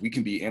slides, we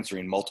can be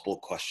answering multiple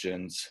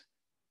questions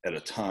at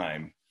a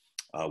time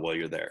while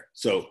you're there.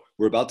 So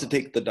we're about to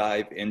take the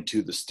dive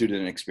into the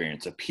student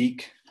experience, a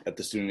peek at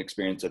the student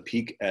experience, a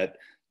peek at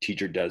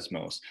Teacher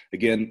Desmos.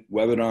 Again,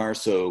 webinar,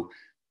 so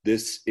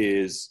this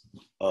is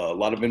a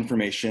lot of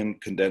information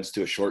condensed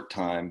to a short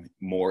time,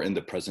 more in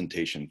the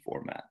presentation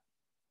format.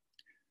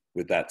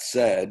 With that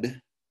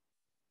said,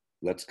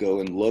 let's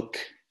go and look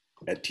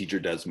at Teacher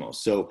Desmos.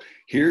 So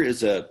here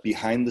is a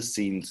behind the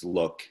scenes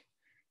look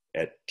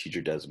at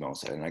Teacher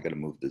Desmos, and I gotta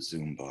move the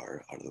Zoom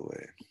bar out of the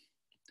way.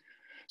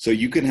 So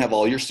you can have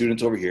all your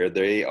students over here.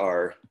 They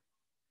are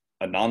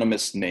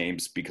anonymous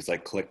names because I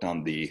clicked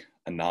on the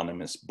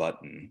anonymous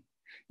button.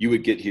 You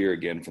would get here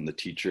again from the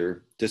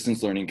teacher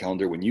distance learning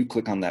calendar. When you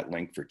click on that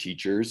link for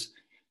teachers,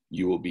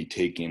 you will be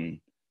taken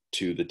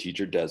to the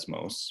Teacher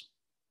Desmos.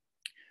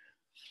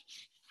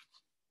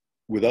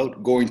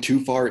 Without going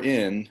too far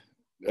in,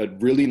 a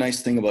really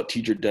nice thing about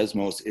Teacher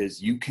Desmos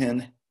is you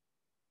can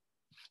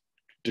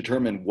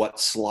determine what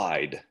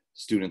slide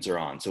students are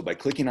on. So by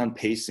clicking on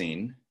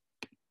pacing,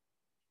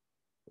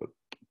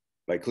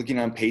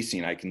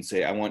 I can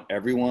say I want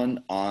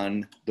everyone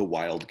on the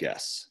wild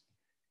guess.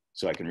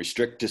 So I can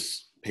restrict to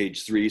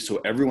page 3, so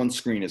everyone's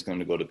screen is going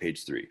to go to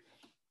page 3.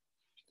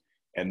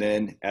 And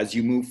then as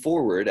you move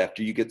forward,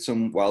 after you get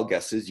some wild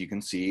guesses, you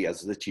can see,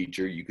 as the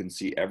teacher, you can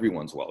see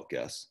everyone's wild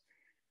guess.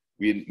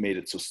 We made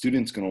it so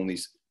students can only,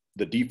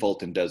 the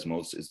default in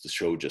Desmos is to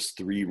show just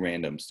 3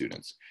 random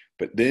students.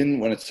 But then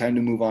when it's time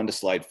to move on to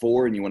slide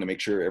 4 and you want to make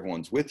sure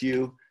everyone's with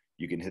you,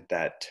 you can hit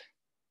that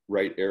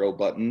right arrow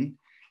button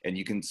and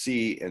you can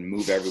see and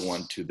move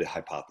everyone to the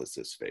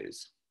hypothesis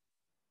phase.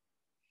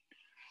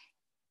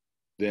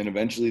 Then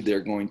eventually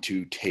they're going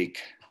to take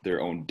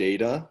their own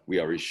data. We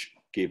already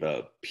gave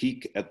a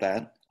peek at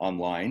that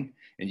online,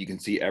 and you can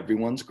see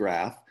everyone's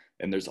graph.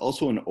 And there's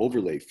also an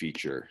overlay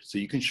feature. So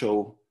you can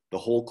show the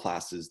whole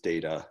class's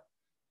data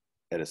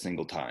at a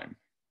single time.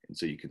 And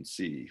so you can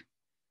see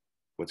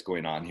what's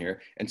going on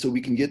here. And so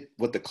we can get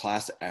what the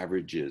class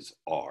averages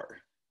are.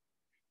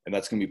 And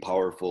that's gonna be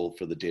powerful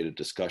for the data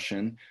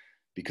discussion,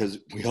 because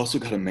we also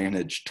got to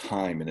manage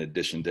time in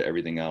addition to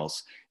everything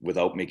else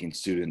without making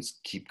students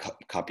keep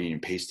copying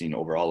and pasting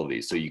over all of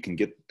these. So you can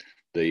get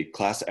the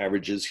class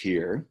averages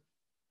here.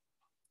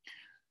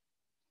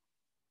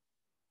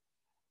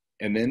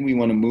 And then we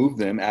want to move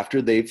them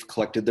after they've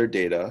collected their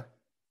data,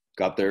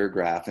 got their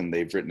graph, and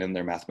they've written in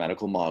their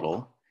mathematical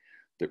model,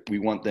 that we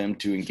want them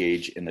to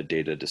engage in a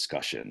data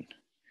discussion.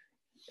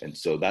 And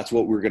so that's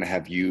what we're going to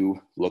have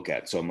you look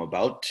at. So I'm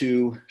about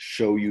to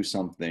show you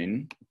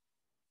something.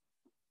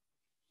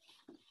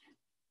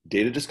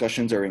 Data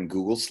discussions are in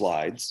Google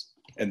Slides,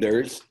 and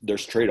there's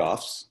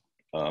trade-offs.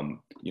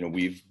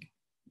 We've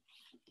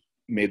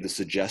made the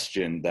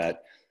suggestion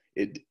that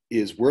it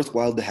is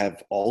worthwhile to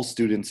have all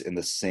students in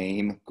the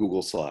same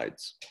Google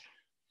Slides.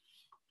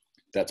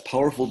 That's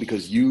powerful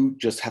because you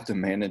just have to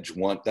manage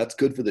one. That's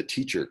good for the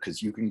teacher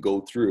because you can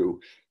go through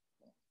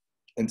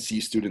and see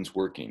students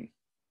working.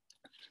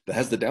 That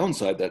has the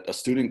downside that a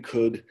student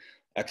could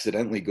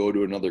accidentally go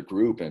to another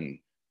group and,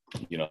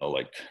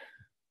 like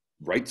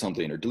write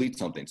something or delete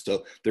something.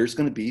 So there's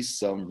going to be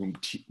some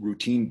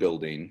routine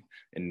building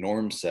and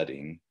norm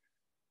setting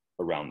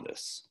around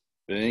this.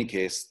 But in any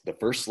case, the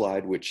first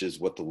slide, which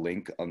is what the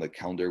link on the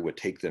calendar would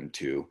take them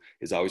to,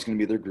 is always going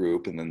to be their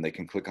group, and then they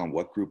can click on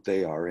what group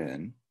they are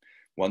in.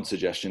 One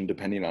suggestion,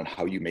 depending on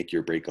how you make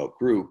your breakout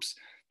groups,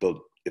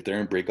 if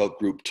they're in breakout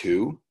group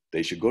 2,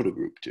 they should go to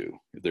group 2.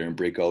 If they're in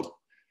breakout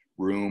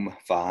room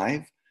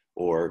 5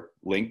 or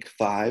link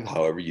 5,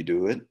 however you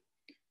do it,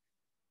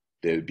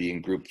 they would be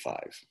in group 5.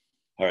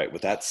 All right,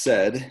 with that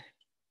said,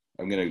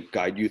 I'm going to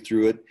guide you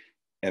through it,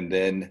 and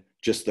then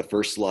just the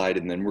first slide,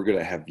 and then we're going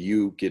to have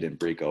you get in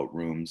breakout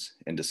rooms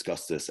and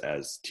discuss this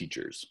as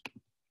teachers.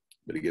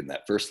 But again,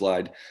 that first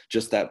slide,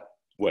 just that,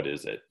 what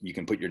is it? You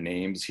can put your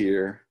names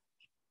here.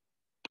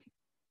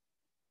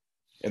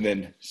 And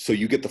then, so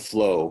you get the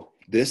flow.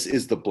 This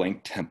is the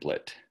blank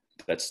template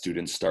that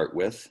students start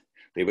with.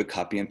 They would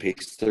copy and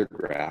paste their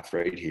graph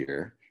right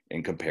here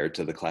and compare it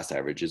to the class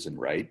averages and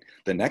write.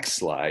 The next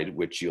slide,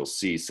 which you'll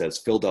see, says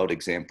filled out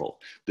example.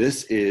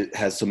 This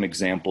has some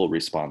example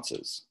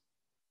responses.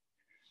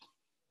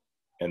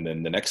 And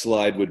then the next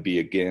slide would be,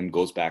 again,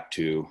 goes back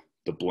to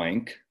the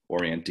blank,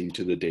 orienting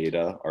to the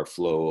data, our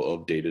flow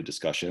of data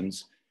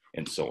discussions,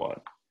 and so on.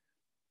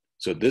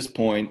 So at this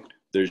point,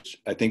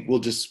 I think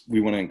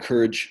we want to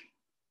encourage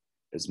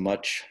as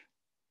much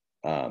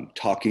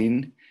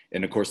talking.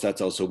 And of course,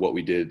 that's also what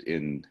we did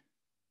in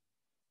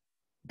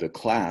the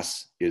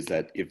class, is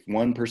that if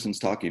one person's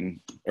talking,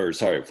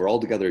 if we're all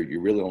together,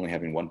 you're really only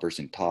having one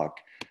person talk.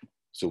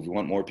 So if we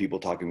want more people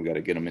talking, we got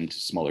to get them into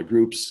smaller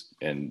groups.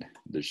 And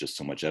there's just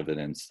so much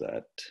evidence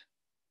that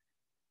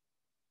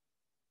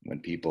when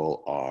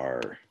people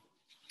are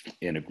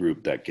in a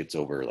group that gets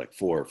over like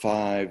 4 or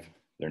 5,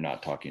 they're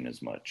not talking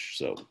as much.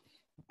 So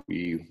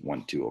we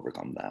want to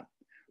overcome that.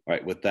 All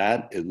right, with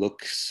that, it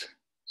looks...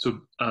 So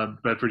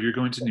Bradford, you're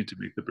going to need to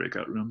make the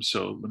breakout room.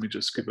 So let me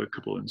just give a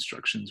couple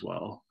instructions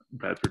while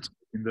Bradford's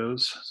making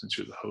those, since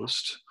you're the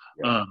host.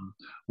 Yeah.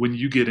 When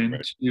you get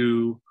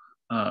into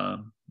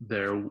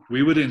there,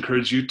 we would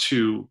encourage you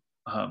to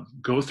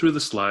go through the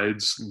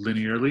slides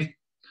linearly.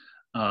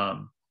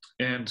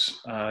 And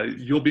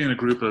you'll be in a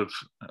group of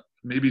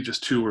maybe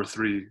just 2 or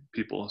 3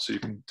 people, so you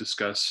can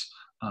discuss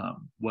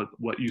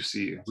what you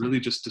see.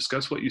 Really just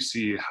discuss what you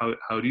see.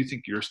 How do you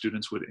think your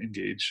students would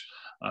engage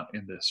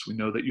in this? We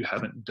know that you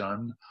haven't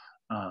done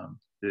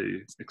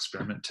the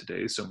experiment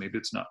today, so maybe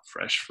it's not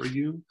fresh for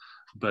you,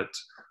 but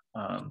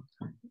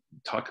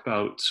talk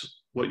about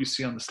what you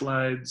see on the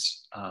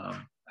slides,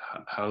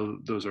 how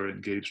those are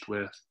engaged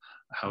with,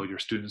 how your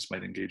students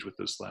might engage with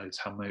those slides,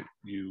 how might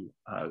you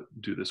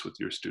do this with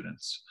your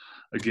students.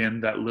 Again,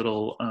 that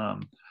little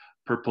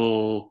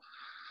purple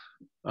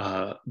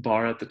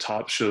bar at the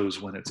top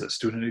shows when it's a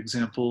student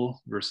example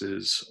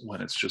versus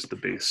when it's just the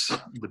base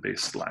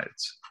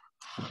slides.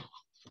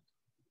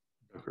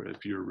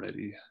 If you're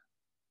ready.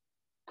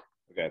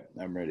 Okay,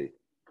 I'm ready.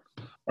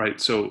 All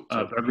right, so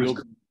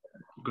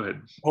go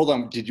ahead. Hold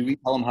on, did you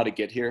tell them how to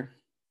get here?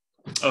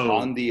 Oh.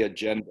 On the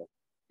agenda,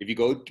 if you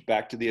go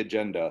back to the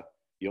agenda,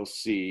 you'll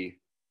see,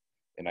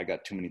 and I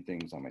got too many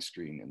things on my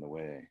screen in the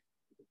way.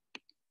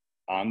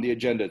 On the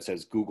agenda, it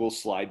says Google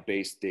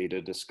slide-based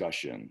data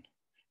discussion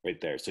right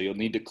there. So you'll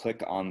need to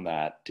click on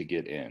that to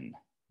get in.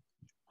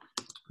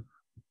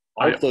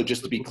 Also,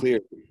 just to be clear,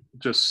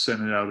 just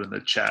send it out in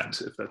the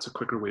chat if that's a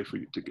quicker way for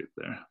you to get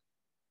there.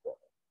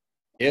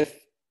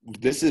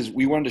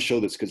 We wanted to show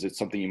this because it's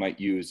something you might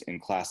use in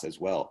class as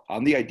well.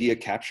 On the idea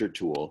capture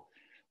tool,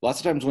 lots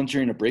of times once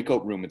you're in a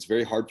breakout room, it's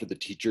very hard for the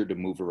teacher to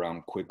move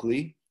around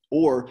quickly,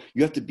 or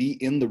you have to be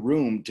in the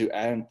room to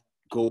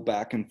go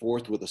back and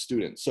forth with a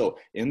student. So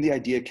in the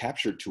idea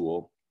capture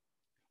tool,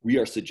 we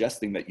are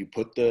suggesting that you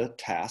put the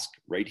task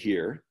right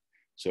here.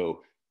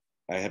 So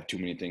I have too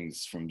many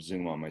things from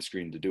Zoom on my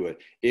screen to do it.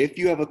 If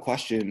you have a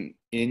question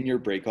in your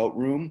breakout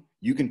room,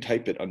 you can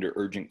type it under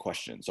urgent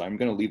questions. So I'm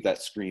going to leave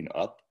that screen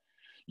up.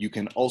 You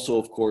can also,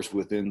 of course,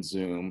 within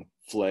Zoom,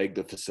 flag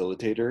the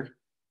facilitator.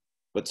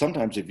 But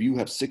sometimes if you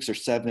have 6 or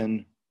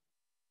 7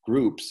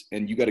 groups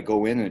and you got to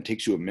go in and it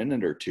takes you a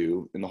minute or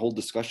 2 and the whole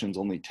discussion is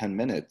only 10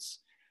 minutes,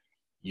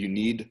 you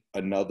need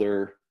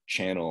another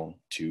channel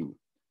to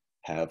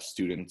have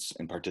students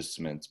and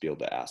participants be able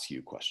to ask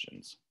you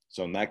questions.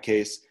 So in that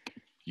case,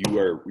 You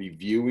are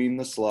reviewing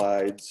the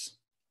slides,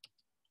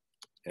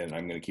 and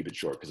I'm going to keep it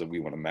short because we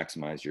want to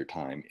maximize your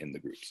time in the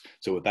groups.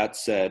 So with that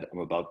said, I'm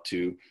about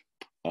to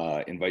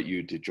invite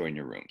you to join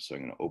your room. So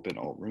I'm going to open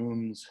all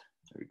rooms.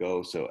 There we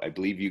go. So I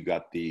believe you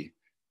got the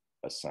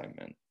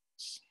assignments.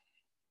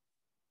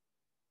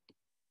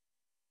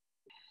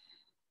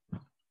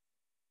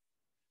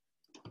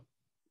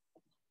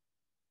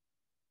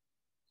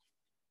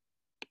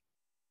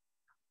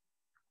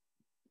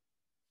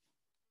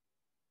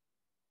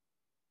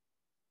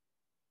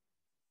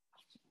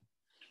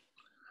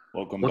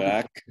 Welcome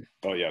back.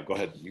 Oh yeah, go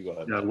ahead. You go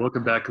ahead. Yeah,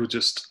 welcome back. We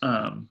just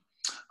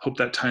hope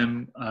that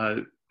time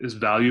is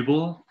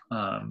valuable.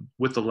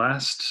 With the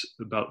last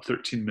about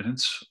 13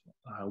 minutes,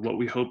 what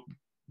we hope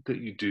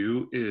that you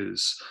do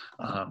is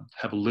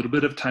have a little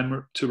bit of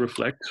time to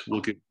reflect.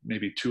 We'll get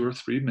maybe 2 or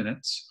 3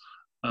 minutes.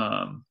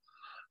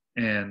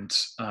 And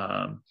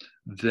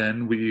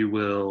then we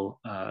will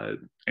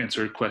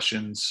answer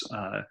questions.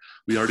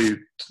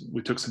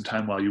 We took some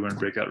time while you were in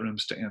breakout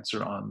rooms to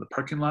answer on the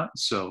parking lot.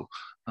 So,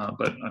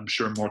 but I'm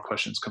sure more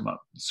questions come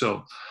up.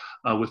 So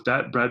with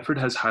that, Bradford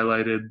has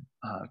highlighted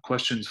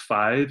questions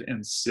 5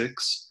 and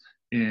 6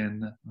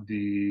 in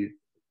the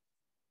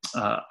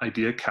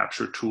idea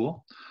capture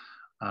tool.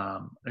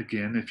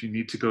 Again, if you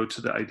need to go to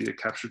the idea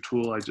capture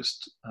tool, if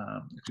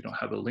you don't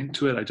have a link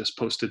to it, I just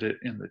posted it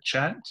in the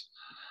chat.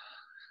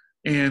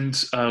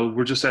 And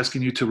we're just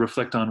asking you to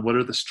reflect on what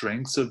are the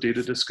strengths of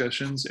data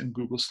discussions in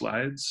Google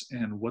Slides,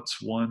 and what's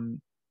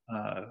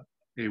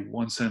a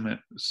one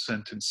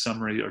sentence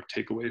summary or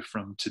takeaway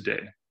from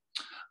today.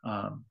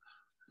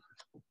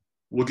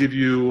 We'll give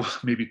you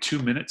maybe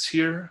 2 minutes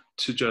here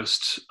to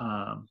just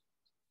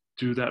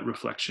do that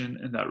reflection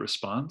and that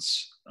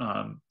response.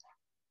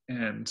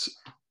 And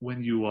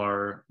when you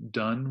are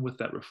done with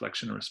that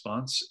reflection and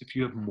response, if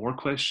you have more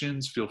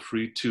questions, feel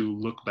free to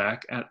look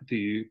back at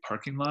the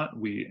parking lot.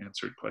 We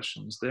answered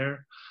questions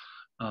there.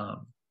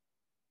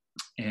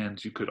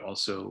 And you could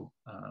also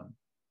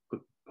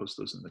post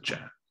those in the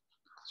chat.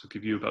 So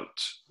give you about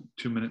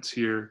 2 minutes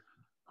here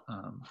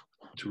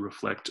to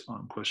reflect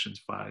on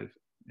questions 5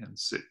 and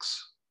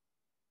 6.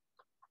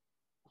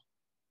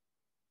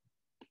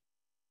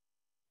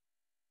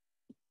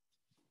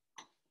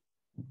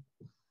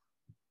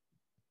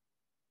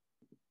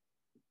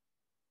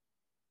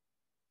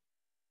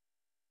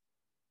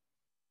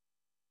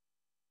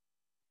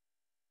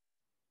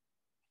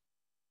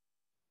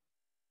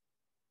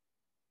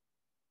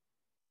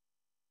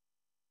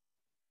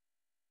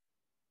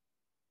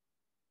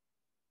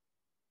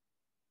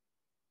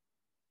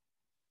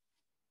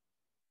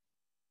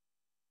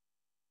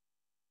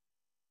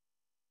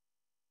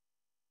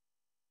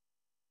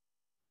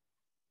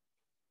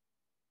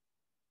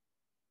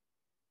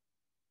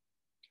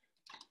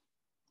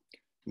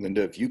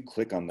 Linda, if you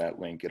click on that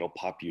link, it'll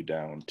pop you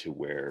down to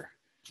where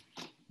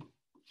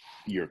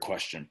your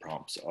question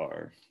prompts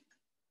are.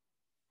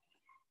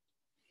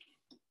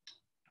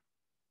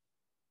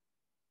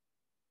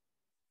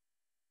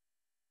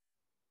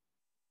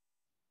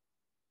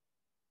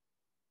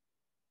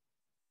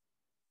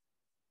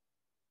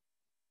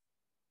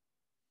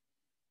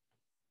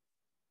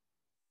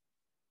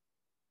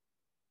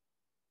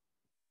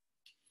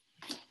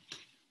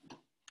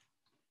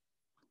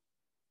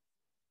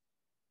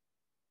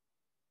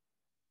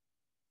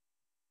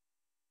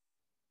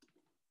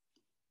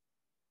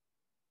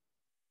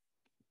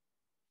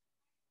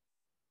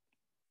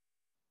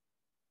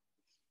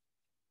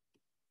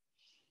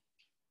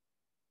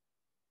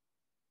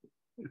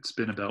 It's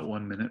been about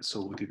 1 minute, so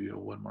we'll give you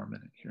 1 more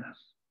minute here.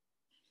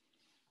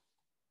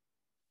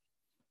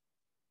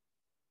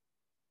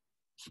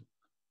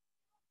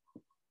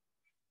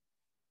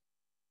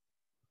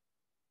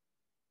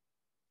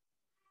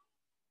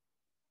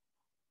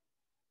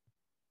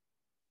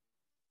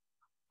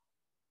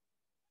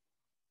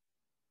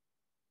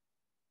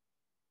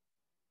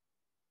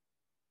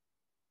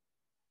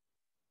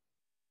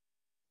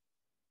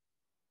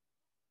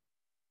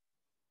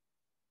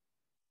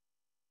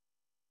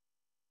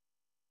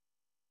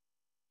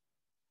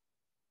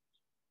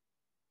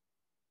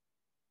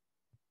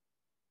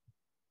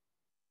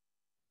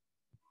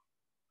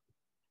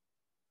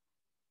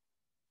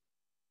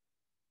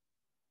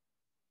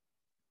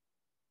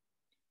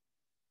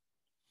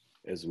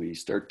 As we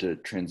start to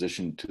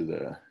transition to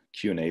the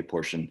Q&A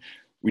portion,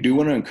 we do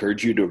want to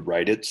encourage you to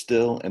write it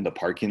still in the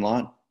parking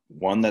lot.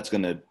 One that's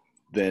going to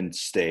then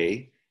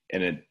stay,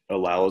 and it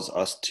allows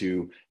us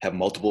to have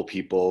multiple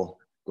people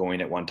going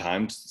at one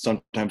time.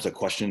 Sometimes a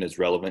question is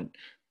relevant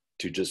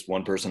to just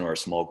one person or a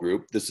small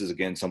group. This is,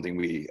 again, something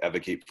we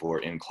advocate for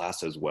in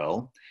class as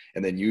well.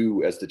 And then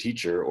you as the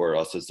teacher or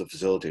us as the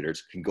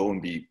facilitators can go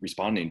and be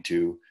responding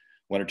to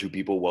 1 or 2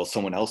 people while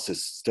someone else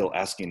is still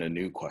asking a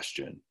new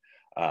question.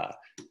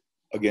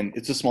 Again,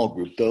 it's a small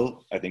group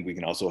though. I think we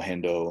can also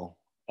handle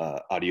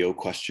audio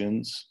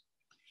questions.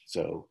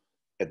 So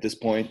at this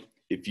point,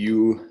 if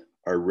you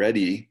are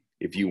ready,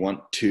 if you want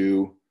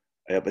to,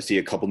 I see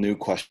a couple new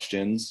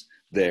questions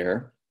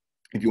there.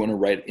 If you want to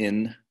write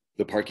in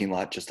the parking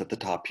lot just at the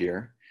top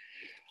here,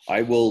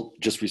 I will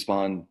just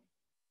respond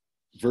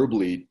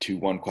verbally to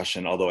one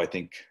question, although I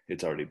think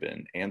it's already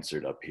been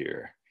answered up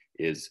here,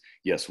 is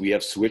yes, we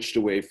have switched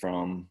away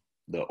from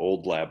the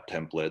old lab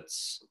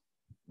templates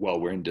while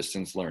we're in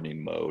distance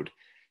learning mode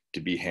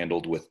to be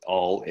handled with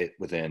all it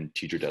within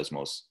Teacher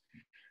Desmos.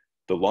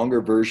 The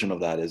longer version of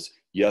that is,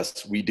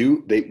 yes, we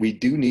do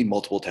need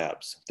multiple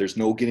tabs. There's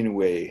no getting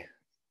away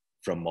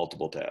from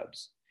multiple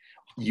tabs.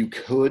 You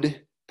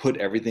could put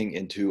everything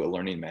into a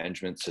learning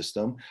management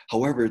system.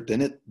 However,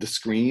 then the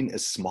screen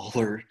is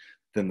smaller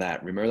than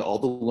that. Remember, all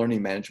the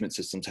learning management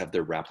systems have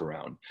their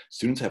wraparound.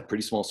 Students have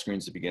pretty small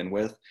screens to begin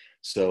with.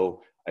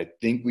 So I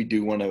think we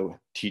do want to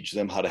teach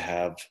them how to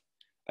have,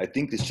 I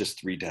think it's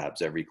just 3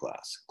 tabs every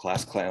class.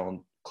 Class,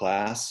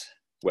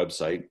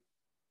 website.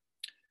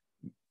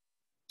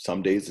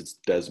 Some days it's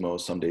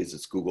Desmos, some days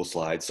it's Google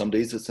Slides, some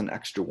days it's an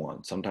extra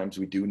one. Sometimes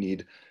we do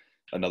need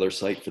another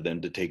site for them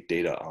to take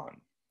data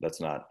on. It's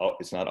not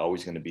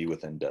always going to be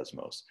within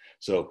Desmos.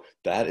 So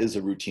that is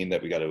a routine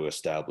that we got to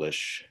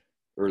establish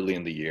early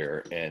in the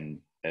year and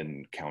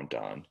count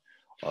on.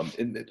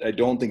 And I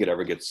don't think it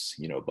ever gets,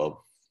 above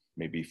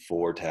maybe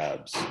 4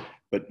 tabs,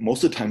 but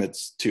most of the time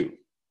it's 2,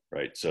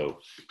 right? So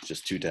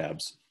just 2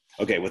 tabs.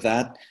 Okay, with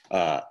that,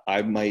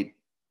 I might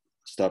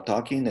stop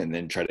talking and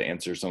then try to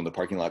answer some of the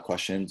parking lot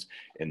questions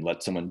and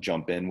let someone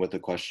jump in with a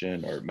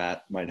question, or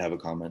Matt might have a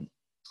comment.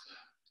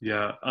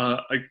 Yeah,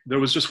 there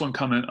was just one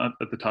comment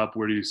at the top.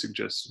 Where do you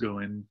suggest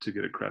going to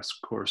get a crash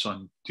course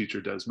on Teacher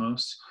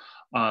Desmos?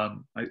 I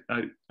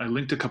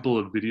linked a couple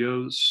of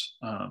videos,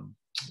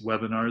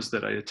 webinars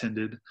that I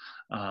attended,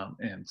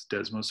 and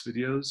Desmos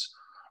videos.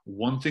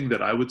 One thing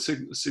that I would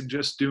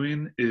suggest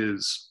doing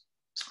is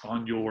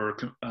on your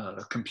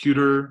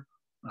computer,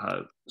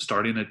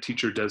 starting a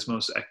Teacher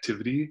Desmos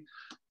activity,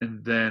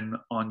 and then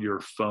on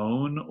your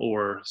phone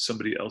or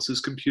somebody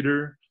else's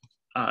computer,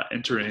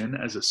 enter in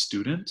as a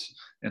student,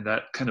 and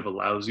that kind of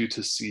allows you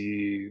to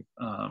see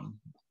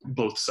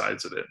both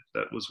sides of it.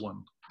 That was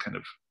one kind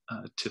of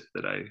tip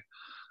that I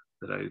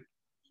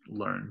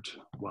learned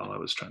while I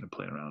was trying to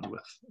play around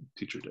with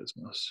Teacher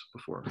Desmos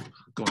before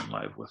going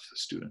live with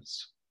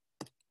students.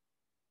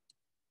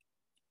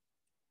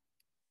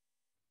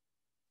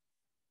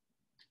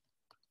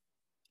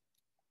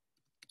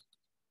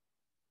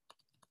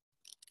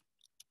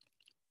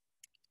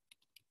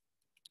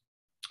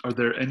 Are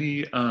there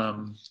any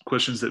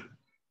questions that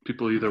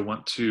people either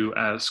want to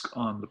ask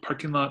on the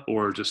parking lot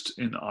or just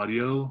in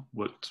audio?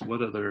 What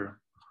other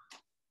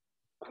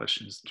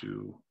questions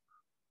do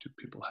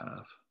people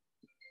have?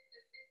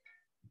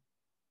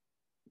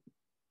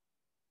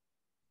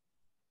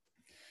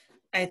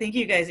 I think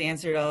you guys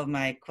answered all of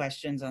my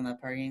questions on the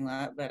parking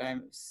lot, but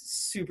I'm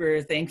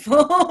super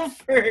thankful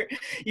for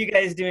you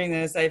guys doing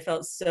this. I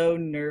felt so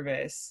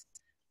nervous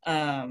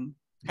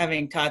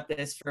having taught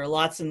this for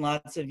lots and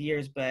lots of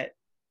years, but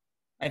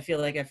I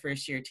feel like a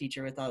first-year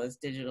teacher with all this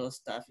digital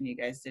stuff, and you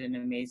guys did an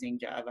amazing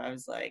job. I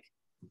was like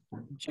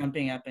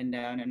jumping up and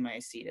down in my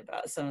seat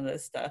about some of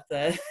this stuff.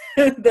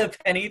 The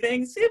penny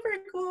thing, super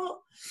cool.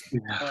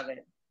 Yeah. Love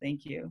it.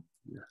 Thank you.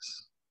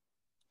 Yes.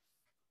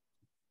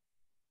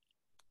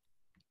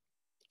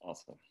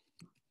 Awesome.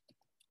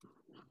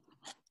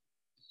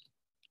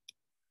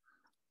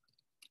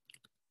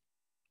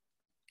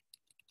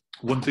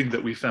 One thing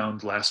that we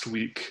found last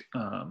week,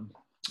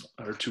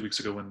 or 2 weeks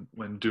ago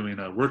when doing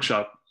a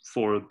workshop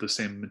for the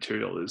same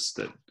material, is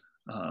that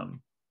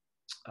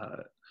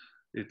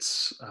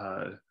it's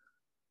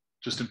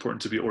just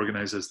important to be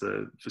organized as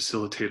the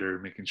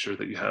facilitator, making sure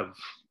that you have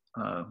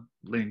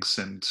links.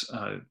 And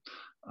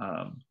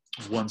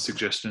one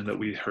suggestion that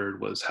we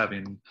heard was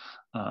having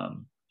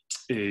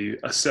a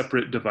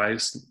separate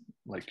device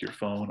like your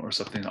phone or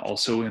something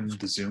also in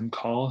the Zoom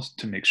call,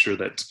 to make sure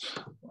that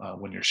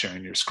when you're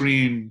sharing your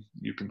screen,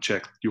 you can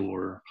check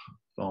your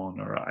phone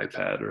or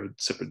iPad or a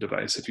separate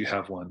device if you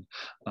have one,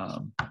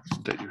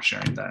 that you're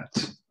sharing that.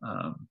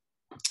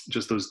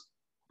 Just those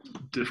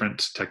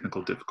different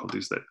technical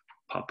difficulties that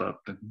pop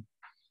up. And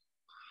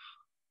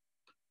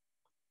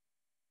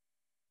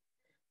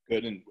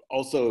good. And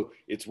also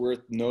it's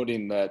worth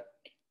noting that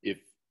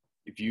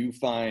if you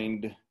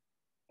find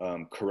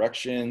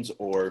corrections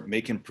or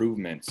make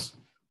improvements,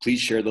 please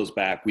share those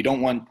back. We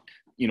don't want,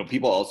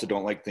 people also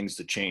don't like things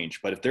to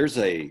change, but if there's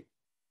a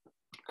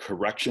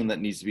correction that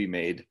needs to be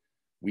made,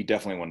 we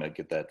definitely want to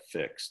get that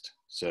fixed.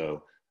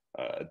 So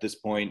at this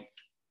point,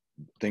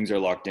 things are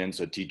locked in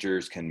so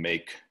teachers can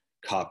make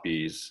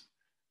copies,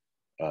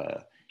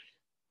 so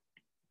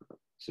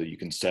you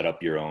can set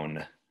up your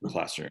own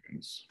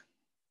classrooms.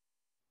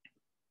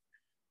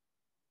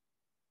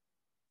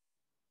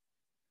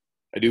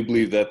 I do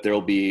believe that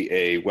there'll be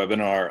a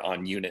webinar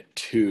on Unit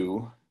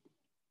 2.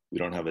 We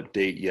don't have a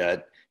date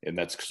yet, and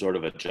that's sort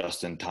of a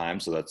just in time,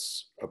 so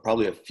that's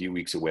probably a few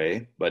weeks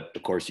away. But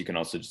of course, you can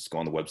also just go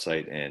on the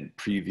website and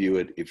preview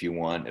it if you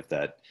want, if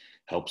that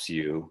helps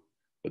you,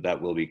 but that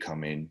will be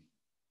coming.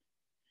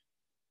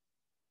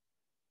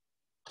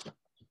 A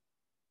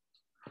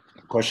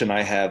question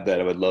I have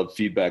that I would love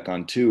feedback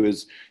on too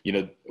is,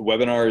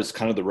 webinar is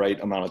kind of the right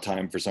amount of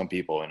time for some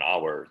people, an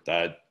hour.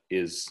 That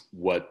is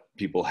what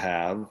people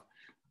have.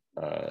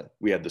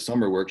 we had the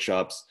summer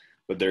workshops,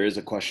 but there is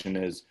a question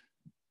is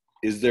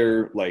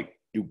there like,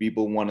 do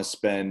people want to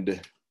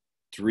spend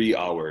 3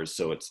 hours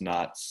so it's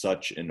not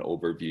such an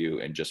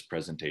overview and just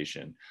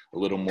presentation, a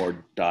little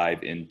more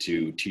dive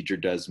into teacher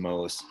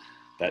Desmos,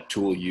 that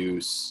tool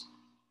use,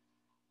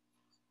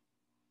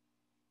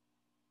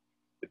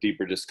 a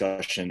deeper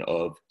discussion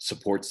of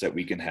supports that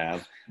we can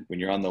have when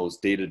you're on those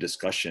data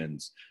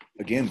discussions.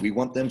 Again, we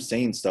want them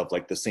saying stuff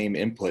like the same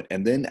input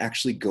and then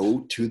actually go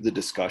to the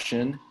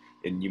discussion.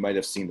 And you might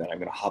have seen that. I'm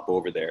going to hop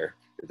over there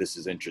if this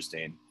is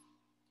interesting.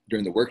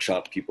 During the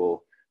workshop,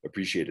 people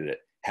appreciated it.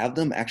 Have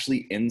them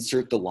actually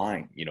insert the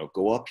line, you know,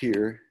 go up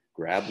here,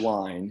 grab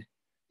line.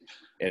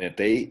 And if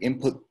they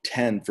input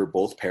 10 for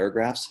both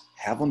paragraphs,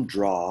 have them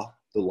draw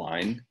the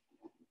line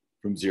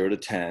from 0 to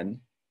 10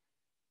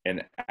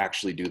 and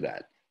actually do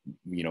that.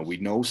 You know, we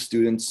know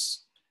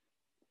students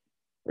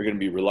are going to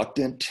be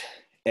reluctant,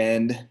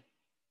 and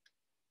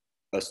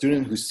a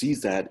student who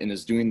sees that and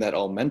is doing that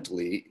all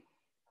mentally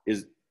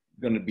is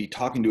going to be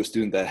talking to a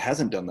student that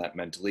hasn't done that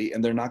mentally,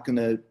 and they're not going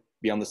to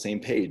be on the same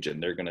page,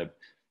 and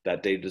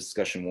that data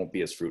discussion won't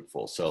be as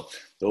fruitful. So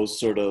those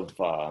sort of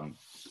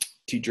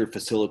teacher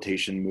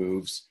facilitation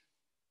moves,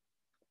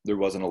 there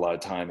wasn't a lot of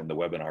time in the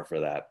webinar for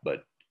that,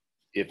 but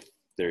if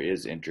there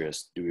is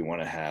interest, do we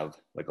want to have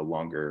like a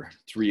longer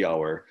 3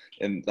 hour?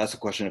 And that's a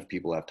question if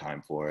people have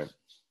time for it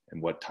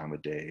and what time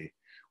of day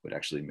would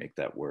actually make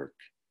that work.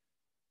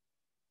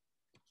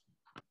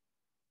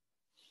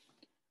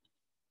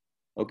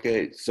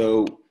 Okay,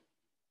 so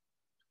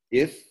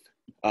if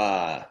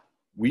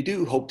we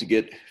do hope to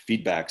get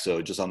feedback,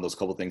 so just on those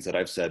couple things that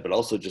I've said, but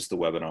also just the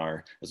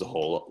webinar as a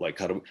whole, like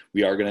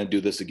we are going to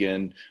do this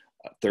again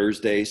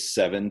Thursday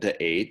 7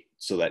 to 8,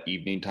 so that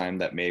evening time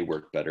that may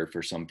work better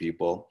for some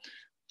people.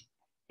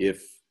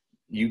 If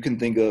you can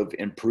think of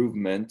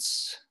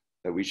improvements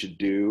that we should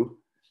do,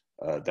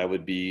 that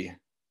would be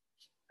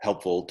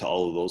helpful to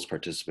all of those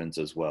participants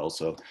as well.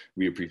 So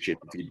we appreciate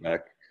the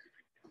feedback.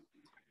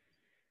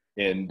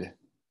 And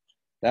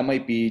that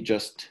might be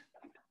just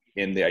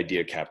in the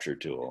idea capture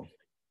tool.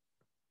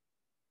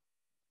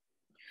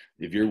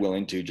 If you're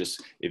willing to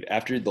just, if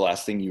after the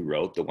last thing you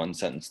wrote, the 1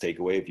 sentence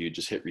takeaway, if you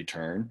just hit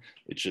return,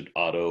 it should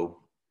auto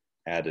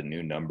add a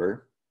new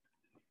number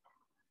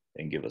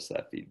and give us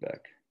that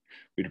feedback.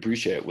 We'd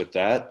appreciate it. With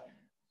that,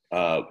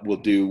 we'll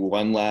do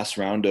one last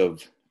round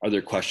of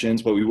other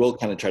questions, but we will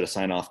kind of try to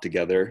sign off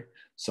together,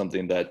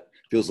 something that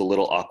feels a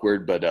little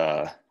awkward, but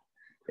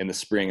in the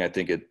spring, I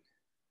think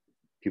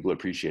people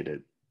appreciate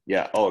it.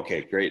 Yeah, oh,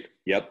 okay, great.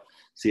 Yep,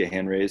 see a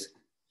hand raise.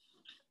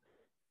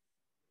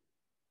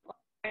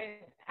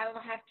 I will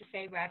have to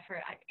say,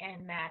 Bradford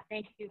and Matt,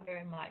 thank you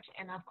very much.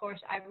 And of course,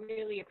 I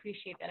really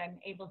appreciate that I'm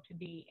able to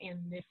be in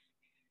this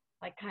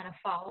like kind of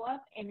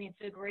follow-up, and it's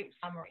a great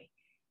summary,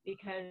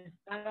 because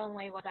not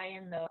only was I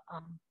in the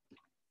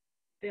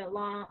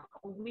long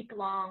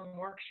week-long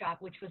workshop,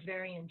 which was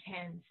very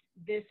intense,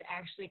 this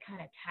actually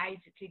kind of ties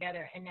it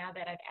together. And now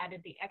that I've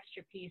added the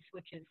extra piece,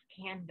 which is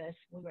Canvas,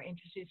 we were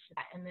introduced to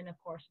that, and then of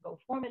course Go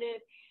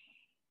Formative,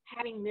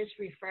 having this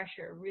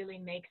refresher really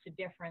makes a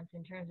difference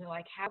in terms of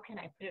like, how can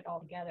I put it all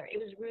together? It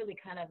was really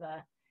kind of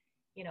a,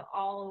 you know,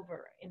 all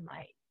over in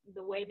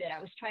the way that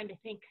I was trying to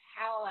think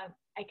how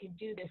I could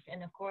do this.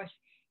 And of course,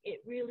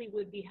 it really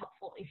would be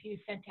helpful if you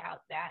sent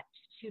out that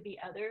to the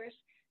others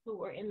who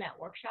were in that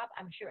workshop.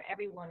 I'm sure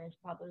everyone is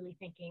probably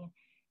thinking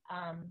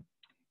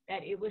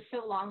that it was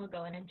so long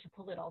ago, and then to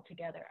pull it all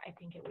together, I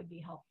think it would be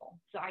helpful.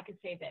 So I could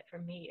say that for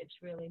me, it's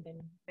really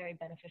been very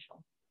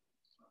beneficial.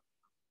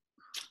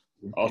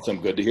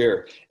 Awesome, good to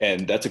hear.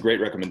 And that's a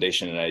great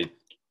recommendation. And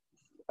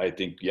I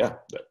think, yeah,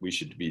 that we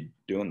should be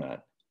doing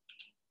that.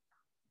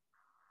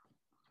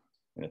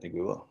 And I think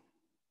we will.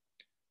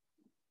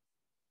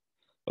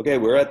 Okay,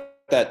 we're at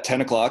that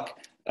 10 o'clock.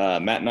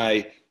 Matt and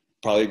I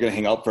probably going to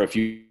hang out for a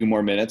few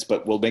more minutes,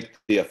 but we'll make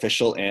the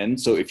official end.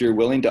 So if you're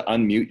willing to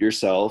unmute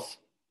yourself,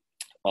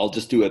 I'll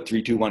just do a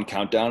 3, 2, 1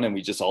 countdown, and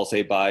we just all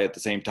say bye at the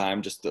same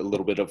time, just a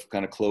little bit of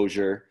kind of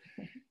closure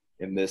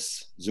in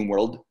this Zoom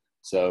world.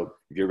 So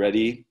if you're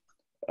ready,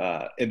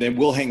 and then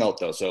we'll hang out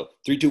though. So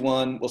 3, 2,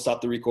 1, we'll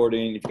stop the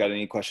recording. If you've got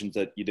any questions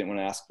that you didn't want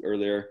to ask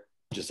earlier,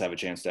 just have a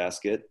chance to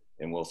ask it,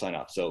 and we'll sign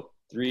off. So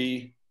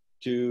 3,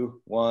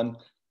 2, 1,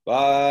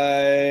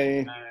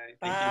 bye.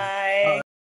 Bye.